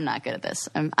like, I'm not good at this.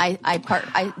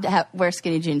 I wear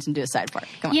skinny jeans and do a side part.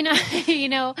 Come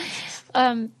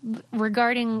on.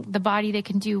 Regarding the body that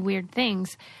can do weird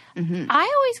things,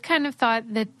 I always kind of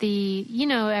thought that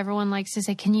everyone likes to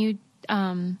say, can you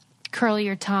curl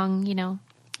your tongue,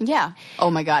 Yeah.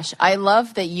 Oh my gosh. I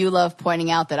love that you love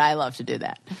pointing out that I love to do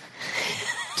that.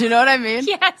 Do you know what I mean?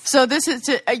 Yes. So this is,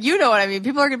 you know what I mean.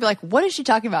 People are going to be like, what is she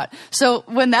talking about? So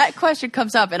when that question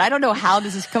comes up, and I don't know how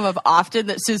this has come up often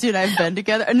that Susie and I have been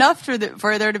together, enough for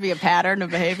there to be a pattern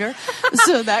of behavior.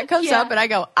 So that comes up, and I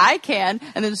go, I can.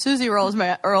 And then Susie rolls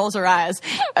her eyes.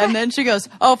 And then she goes,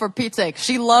 oh, for Pete's sake.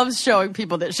 She loves showing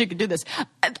people that she can do this.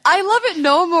 I love it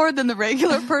no more than the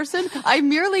regular person. I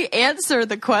merely answer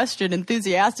the question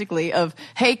enthusiastically of,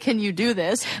 hey, can you do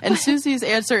this? And Susie's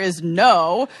answer is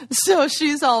no. So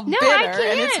she's all bitter,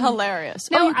 and it's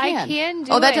hilarious. No, you can. I can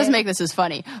do it. Oh, that doesn't make this as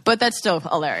funny, but that's still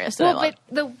hilarious. But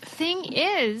the thing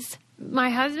is,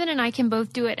 my husband and I can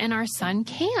both do it, and our son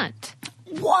can't.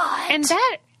 What? And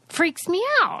that, freaks me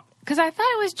out because I thought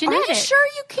it was genetic. Are you sure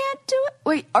you can't do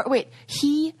it? Wait.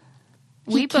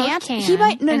 We both can't. can. He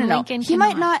might. No. Lincoln He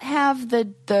might cannot. not have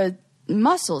the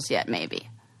muscles yet. Maybe.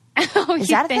 Oh, Is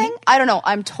you that a think? thing? I don't know.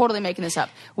 I'm totally making this up.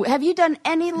 Have you done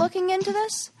any looking into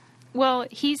this? Well,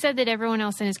 he said that everyone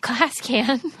else in his class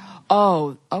can.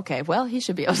 Oh, okay. Well, he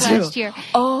should be able to. Last year.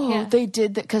 Oh, Yeah. they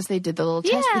did that because they did the little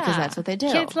test because that's what they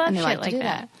do. Kids love and they shit like to do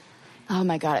that. Oh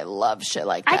my God, I love shit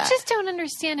like that. I just don't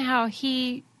understand how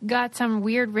he got some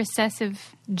weird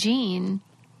recessive gene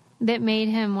that made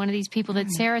him one of these people that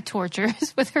Sarah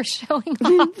tortures with her showing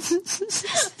off.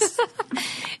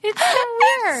 It's so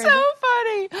weird. so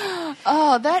funny.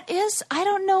 Oh, that is. I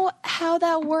don't know how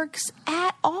that works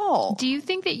at all. Do you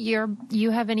think that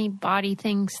you have any body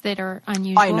things that are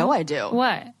unusual? I know I do.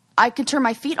 What? I can turn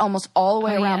my feet almost all the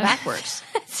way Oh, around yeah. backwards.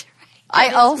 That's right. I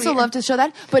That is also weird. love to show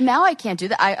that, but now I can't do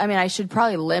that. I mean, I should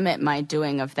probably limit my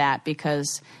doing of that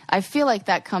because I feel like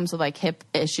that comes with like hip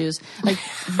issues. Like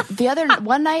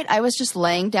one night I was just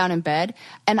laying down in bed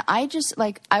and I just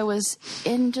I was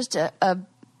in just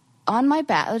on my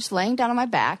back, just laying down on my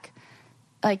back,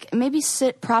 like maybe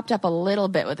sit propped up a little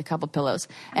bit with a couple pillows.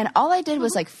 And all I did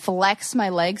was like flex my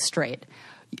legs straight.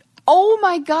 Oh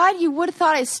my God, you would have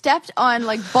thought I stepped on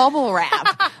like bubble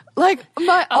wrap. Like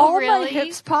all really? my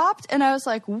hips popped and I was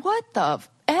like, what the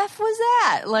F was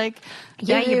that? Like,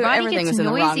 Yeah, your body everything gets was in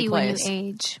the wrong noisy when you place.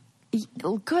 age.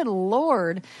 Good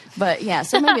Lord. But yeah,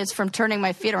 so maybe it's from turning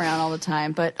my feet around all the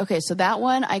time. But okay, so that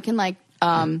one I can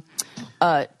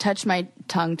touch my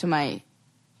tongue to my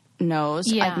nose.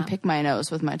 I Yeah. can pick my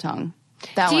nose with my tongue.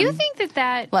 That Do one, you think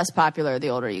that less popular the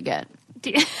older you get.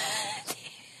 do,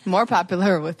 More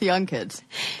popular with young kids.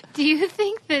 do you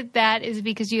think that is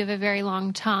because you have a very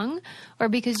long tongue, or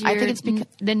because I think it's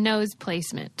the nose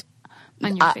placement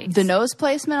on your face? The nose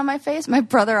placement on my face. My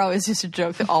brother always used to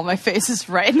joke that all my face is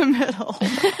right in the middle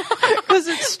because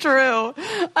it's true.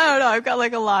 I don't know. I've got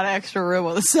like a lot of extra room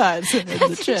on the sides and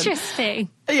the chin. Interesting.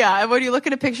 Yeah, and when you look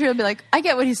at a picture, you'll be like, I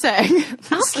get what he's saying.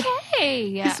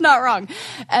 Okay. It's not wrong.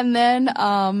 And then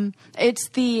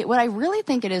it's what I really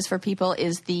think it is for people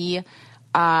is the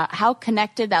how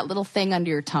connected that little thing under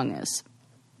your tongue is.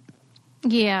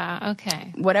 Yeah.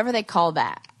 Okay. Whatever they call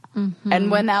that. Mm-hmm.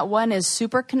 And when that one is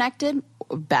super connected,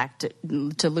 back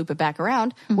to loop it back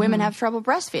around, women have trouble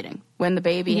breastfeeding when the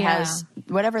baby has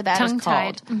whatever that is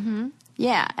Tongue-tied. called. Mm-hmm.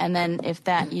 Yeah, and then if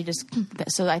that you just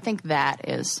so I think that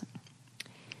is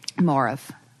more of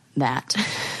that,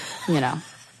 you know.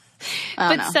 I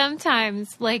don't But know.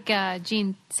 sometimes, like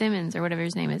Gene Simmons or whatever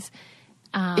his name is,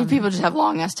 People just have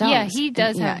long ass tongues. Yeah, he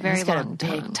does have very he's got long a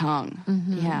big tongue. tongue.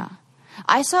 Yeah.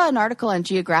 I saw an article on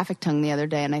Geographic Tongue the other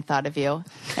day, and I thought of you.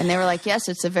 And they were like, "Yes,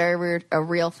 it's a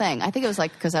real thing." I think it was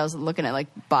like because I was looking at like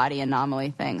body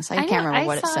anomaly things. I can't remember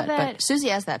what it said, but Susie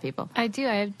has that. People, I do.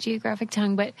 I have geographic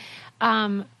tongue, but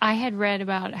I had read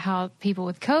about how people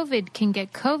with COVID can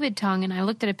get COVID tongue, and I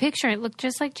looked at a picture, and it looked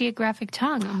just like geographic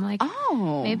tongue. I'm like,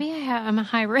 oh, maybe I'm a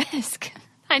high risk.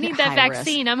 I need that high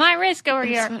vaccine. I'm high risk over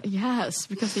here. Yes,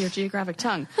 because of your geographic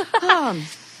tongue.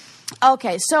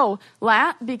 Okay, so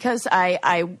because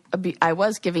I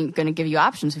was going to give you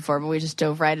options before, but we just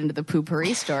dove right into the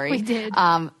poopery story. We did.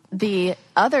 The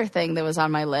other thing that was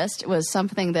on my list was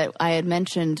something that I had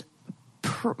mentioned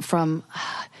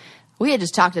we had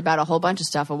just talked about a whole bunch of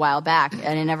stuff a while back,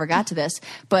 and I never got to this,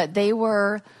 but they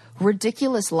were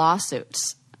ridiculous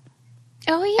lawsuits.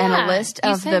 Oh yeah, And a list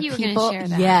you of said the you were gonna people. share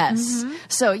that. Yes.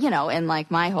 So, in like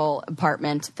my whole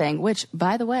apartment thing, which,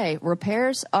 by the way,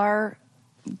 repairs are,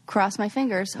 cross my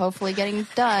fingers, hopefully getting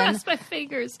done. Cross my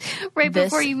fingers right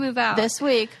before you move out. This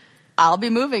week. I'll be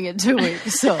moving in 2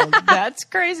 weeks. So that's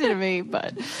crazy to me,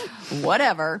 but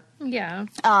whatever. Yeah.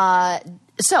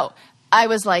 So I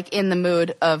was like in the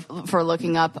mood for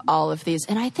looking up all of these.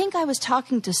 And I think I was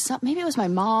talking to maybe it was my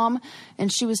mom,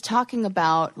 and she was talking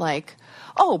about like,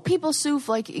 oh, people sue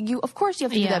for of course you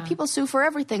have to do that. People sue for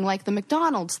everything, like the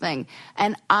McDonald's thing.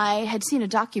 And I had seen a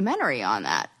documentary on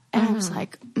that. And I was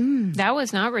like, that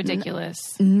was not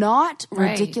ridiculous. not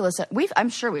Right. ridiculous. I'm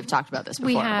sure we've talked about this before,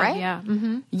 We have, right? yeah.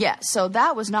 Mm-hmm. Yeah, so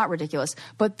that was not ridiculous.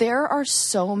 But there are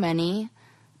so many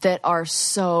that are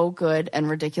so good and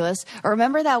ridiculous.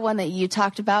 Remember that one that you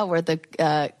talked about where the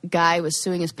guy was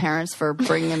suing his parents for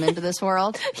bringing him into this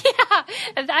world? Yeah,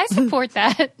 I support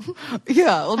that.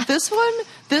 Yeah, well, this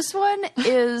one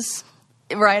is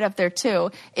right up there too.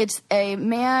 It's a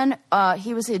man,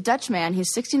 he was a Dutch man,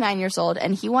 he's 69 years old,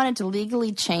 and he wanted to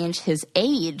legally change his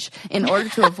age in order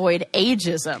to avoid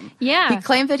ageism. Yeah. He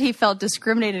claimed that he felt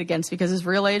discriminated against because his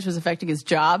real age was affecting his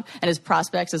job and his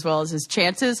prospects as well as his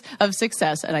chances of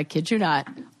success, and I kid you not,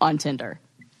 on Tinder.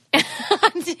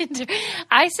 On Tinder.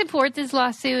 I support this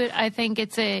lawsuit. I think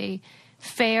it's a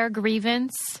fair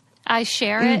grievance. I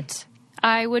share it.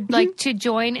 I would like to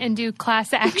join and do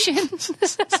class action.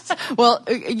 Well,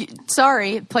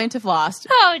 sorry, plaintiff lost.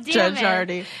 Oh, damn Judge it.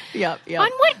 already. Yep. On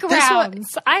what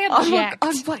grounds? I object.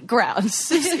 On what grounds?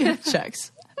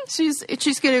 Checks. She's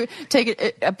going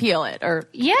to appeal it, or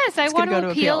yes, I want to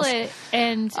appeal appeals. it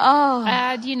and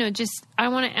add. I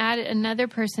want to add another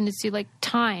person to sue, like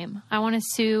time. I want to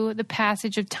sue the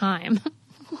passage of time.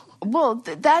 Well,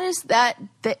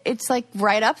 it's like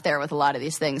right up there with a lot of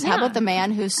these things. How about the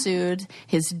man who sued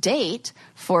his date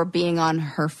for being on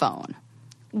her phone?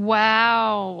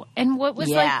 Wow. And what was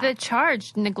like the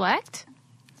charge? Neglect?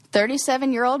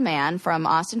 37-year-old man from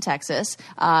Austin, Texas,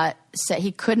 said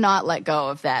he could not let go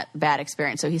of that bad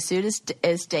experience. So he sued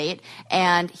his date,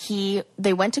 and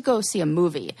they went to go see a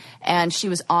movie, and she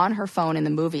was on her phone in the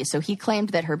movie. So he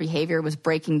claimed that her behavior was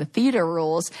breaking the theater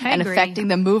rules and affecting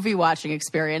the movie watching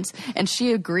experience. And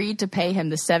she agreed to pay him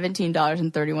the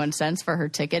 $17.31 for her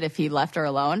ticket if he left her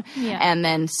alone. Yeah. And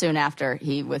then soon after,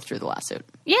 he withdrew the lawsuit.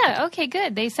 Yeah, okay,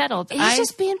 good. They settled. He's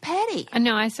just being petty.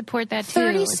 No, I support that too.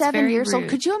 37 years old.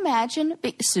 Could you imagine,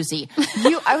 Susie?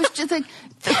 I was just like,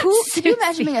 could you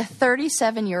imagine being a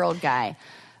 37-year-old guy?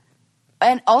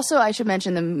 And also, I should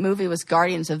mention the movie was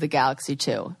Guardians of the Galaxy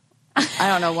 2. I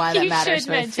don't know why that matters,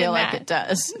 but I feel like it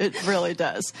does. It really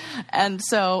does. And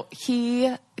so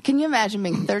can you imagine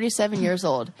being 37 years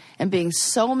old and being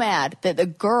so mad that the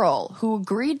girl who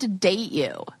agreed to date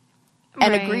you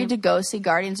and agreed to go see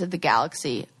Guardians of the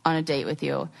Galaxy on a date with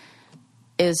you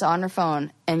is on her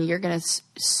phone, and you're going to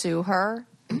sue her?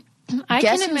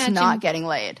 Guess who's not getting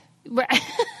laid? 100%.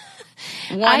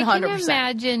 I can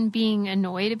imagine being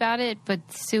annoyed about it, but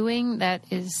suing, that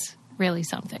is really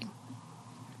something.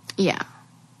 Yeah.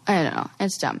 I don't know.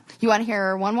 It's dumb. You want to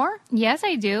hear one more? Yes,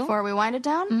 I do. Before we wind it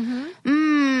down?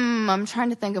 Mm-hmm. I'm trying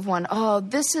to think of one. Oh,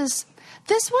 this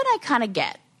one I kind of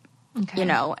get. Okay.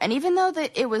 And even though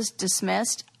that it was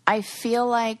dismissed, I feel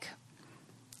like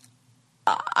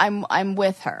I'm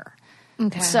with her.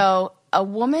 Okay. So a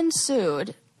woman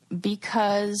sued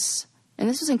because, and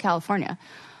this was in California,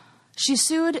 she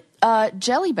sued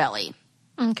Jelly Belly.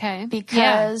 Okay.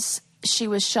 Because she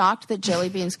was shocked that jelly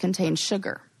beans contained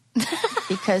sugar.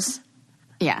 Because,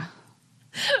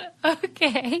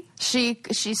 Okay. She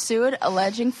sued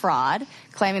alleging fraud,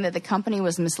 claiming that the company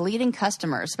was misleading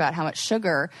customers about how much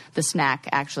sugar the snack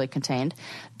actually contained.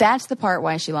 That's the part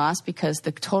why she lost, because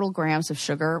the total grams of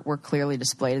sugar were clearly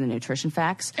displayed in the nutrition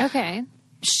facts. Okay.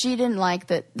 She didn't like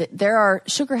that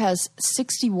sugar has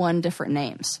 61 different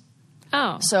names.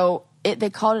 Oh. So they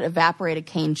called it evaporated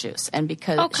cane juice, and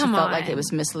because she felt like it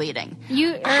was misleading.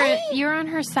 You're on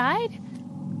her side?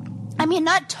 I mean,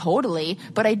 not totally,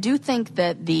 but I do think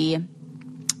that the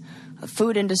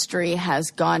food industry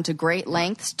has gone to great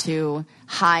lengths to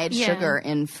hide sugar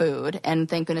in food. And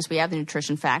thank goodness we have the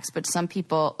nutrition facts. But some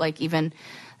people,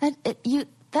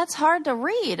 that's hard to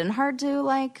read and hard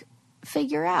to,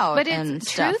 figure out. But and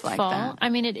it's stuff truthful. Like that. I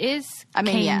mean, it is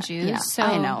cane juice. Yeah, so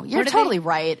I know. You're totally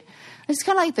right. It's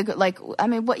kind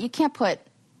of what you can't put...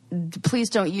 Please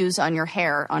don't use on your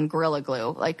hair on Gorilla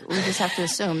Glue. We just have to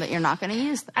assume that you're not going to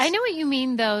use this. I know what you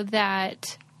mean, though,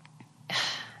 that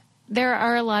there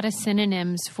are a lot of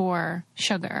synonyms for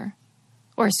sugar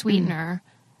or sweetener,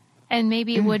 and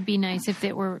maybe it would be nice if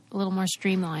it were a little more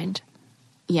streamlined.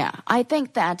 Yeah, I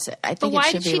think that's it. I think but why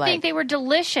did she think they were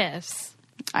delicious?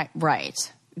 Right.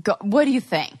 What do you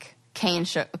think? Cane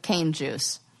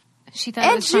juice. She thought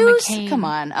it was from a cane. Come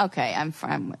on. Okay, I'm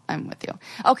with you.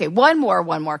 Okay, one more,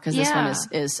 because this one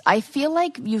is. I feel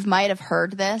like you might have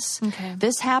heard this. Okay.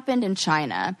 This happened in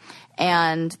China,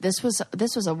 and this was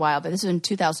a while, but this was in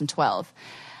 2012.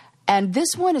 And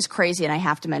this one is crazy, and I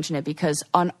have to mention it because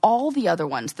on all the other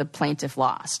ones, the plaintiff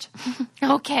lost.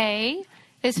 Okay,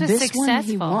 this was successful. One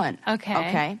he won.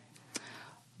 Okay.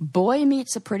 Boy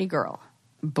meets a pretty girl.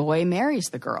 Boy marries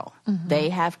the girl. Mm-hmm. They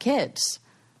have kids.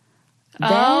 Then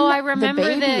I remember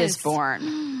the baby is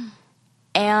born.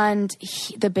 And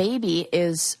the baby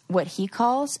is what he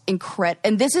calls and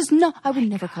this is I would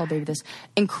never call baby this,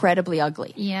 incredibly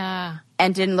ugly. Yeah.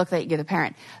 And didn't look like the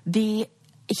parent.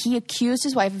 He accused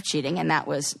his wife of cheating, and that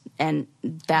was not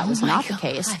the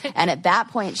case. And at that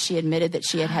point, she admitted that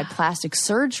she had plastic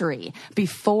surgery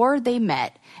before they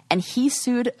met, and he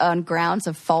sued on grounds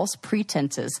of false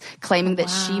pretenses, claiming that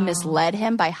she misled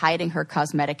him by hiding her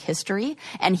cosmetic history.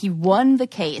 And he won the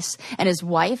case, and his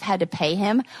wife had to pay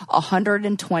him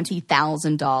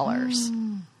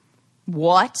 $120,000.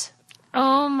 What?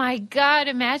 Oh my God!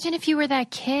 Imagine if you were that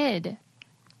kid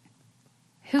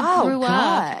who grew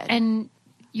up and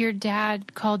your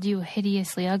dad called you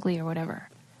hideously ugly or whatever.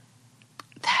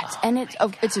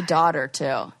 It's a daughter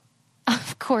too.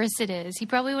 Of course it is. He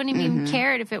probably wouldn't even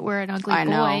cared if it were an ugly boy. I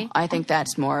know. I think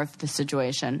that's more of the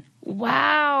situation.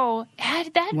 Wow.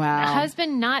 Had that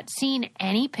husband not seen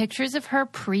any pictures of her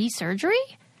pre-surgery?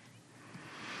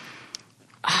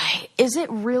 Is it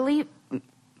really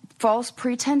false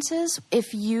pretenses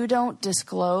if you don't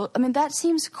disclose? I mean, that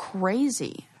seems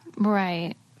crazy.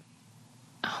 Right.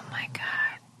 Oh, my God.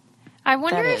 I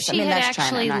wonder if she had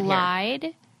actually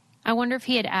lied. I wonder if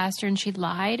he had asked her and she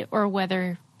lied, or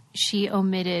whether she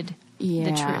omitted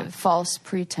the truth. False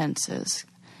pretenses.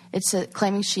 It's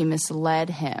claiming she misled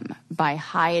him by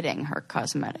hiding her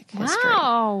cosmetic history.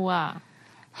 Wow.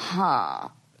 Huh.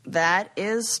 That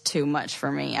is too much for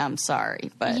me. I'm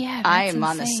sorry. But yeah, I am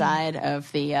on the side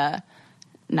of the,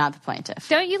 not the plaintiff.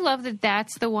 Don't you love that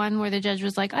that's the one where the judge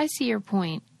was like, I see your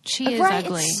point. She is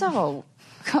ugly. It's so...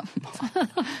 Come on.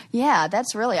 Yeah,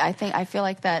 that's really... I feel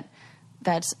like that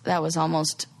was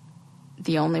almost...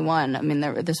 the only one. I mean,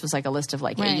 this was like a list of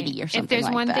like 80 or something like that. If there's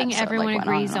one thing everyone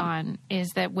agrees on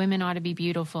is that women ought to be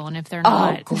beautiful, and if they're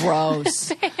not... Oh,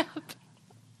 gross.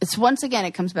 It's once again,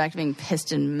 it comes back to being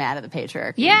pissed and mad at the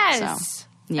patriarchy. Yes. So,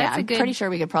 yeah, I'm pretty sure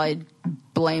we could probably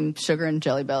blame Sugar and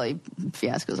Jelly Belly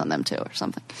fiascos on them too or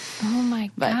something. Oh, my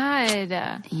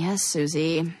God. Yes,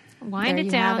 Susie. Wind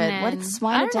it down, then. Let's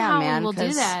wind it down, man. We'll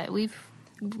do that. You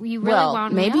really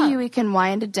wound me up. Maybe we can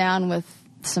wind it down with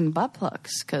some butt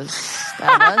plugs, because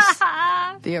that was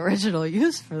the original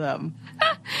use for them.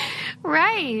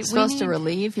 Right. It's supposed to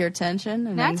relieve your tension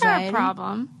and anxiety. That's our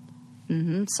problem.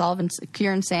 Solve and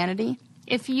cure insanity.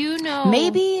 If you know...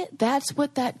 Maybe that's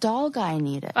what that doll guy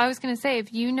needed. I was going to say,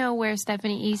 if you know where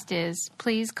Stephanie East is,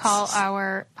 please call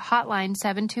our hotline,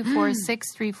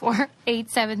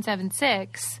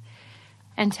 724-634-8776,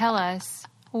 and tell us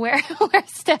where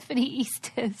Stephanie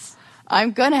East is.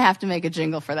 I'm going to have to make a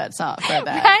jingle for that song. For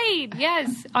that. Right,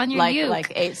 yes, on your uke.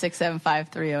 Like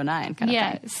 8675309 kind of thing.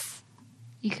 Yes.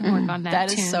 You can work on that,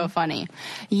 That is so funny.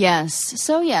 Yes.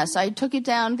 So, yes, I took you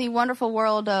down the wonderful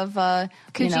world of...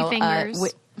 Coochie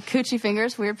fingers. Coochie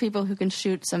fingers, weird people who can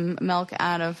shoot some milk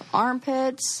out of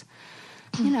armpits.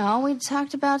 We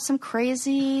talked about some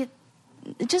crazy...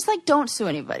 Just, don't sue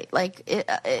anybody.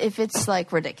 If it's,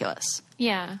 ridiculous.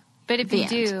 Yeah. But if you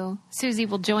do, Susie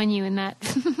will join you in that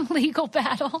legal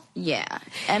battle. Yeah.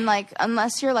 And,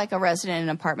 unless you're, a resident in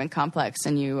an apartment complex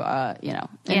and you,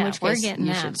 in which case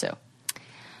you should sue.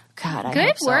 God, I Good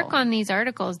hope work so. on these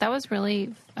articles. That was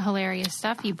really hilarious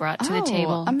stuff you brought to the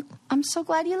table. I'm so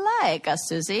glad you like us,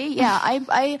 Susie. Yeah,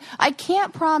 I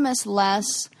can't promise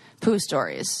less poo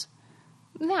stories.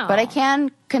 No. But I can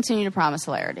continue to promise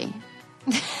hilarity.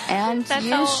 And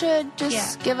you should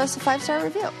just give us a 5-star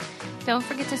review. Don't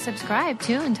forget to subscribe,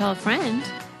 too, and tell a friend.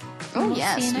 Oh,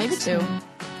 yes. Maybe 2.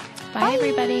 Bye,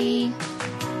 everybody.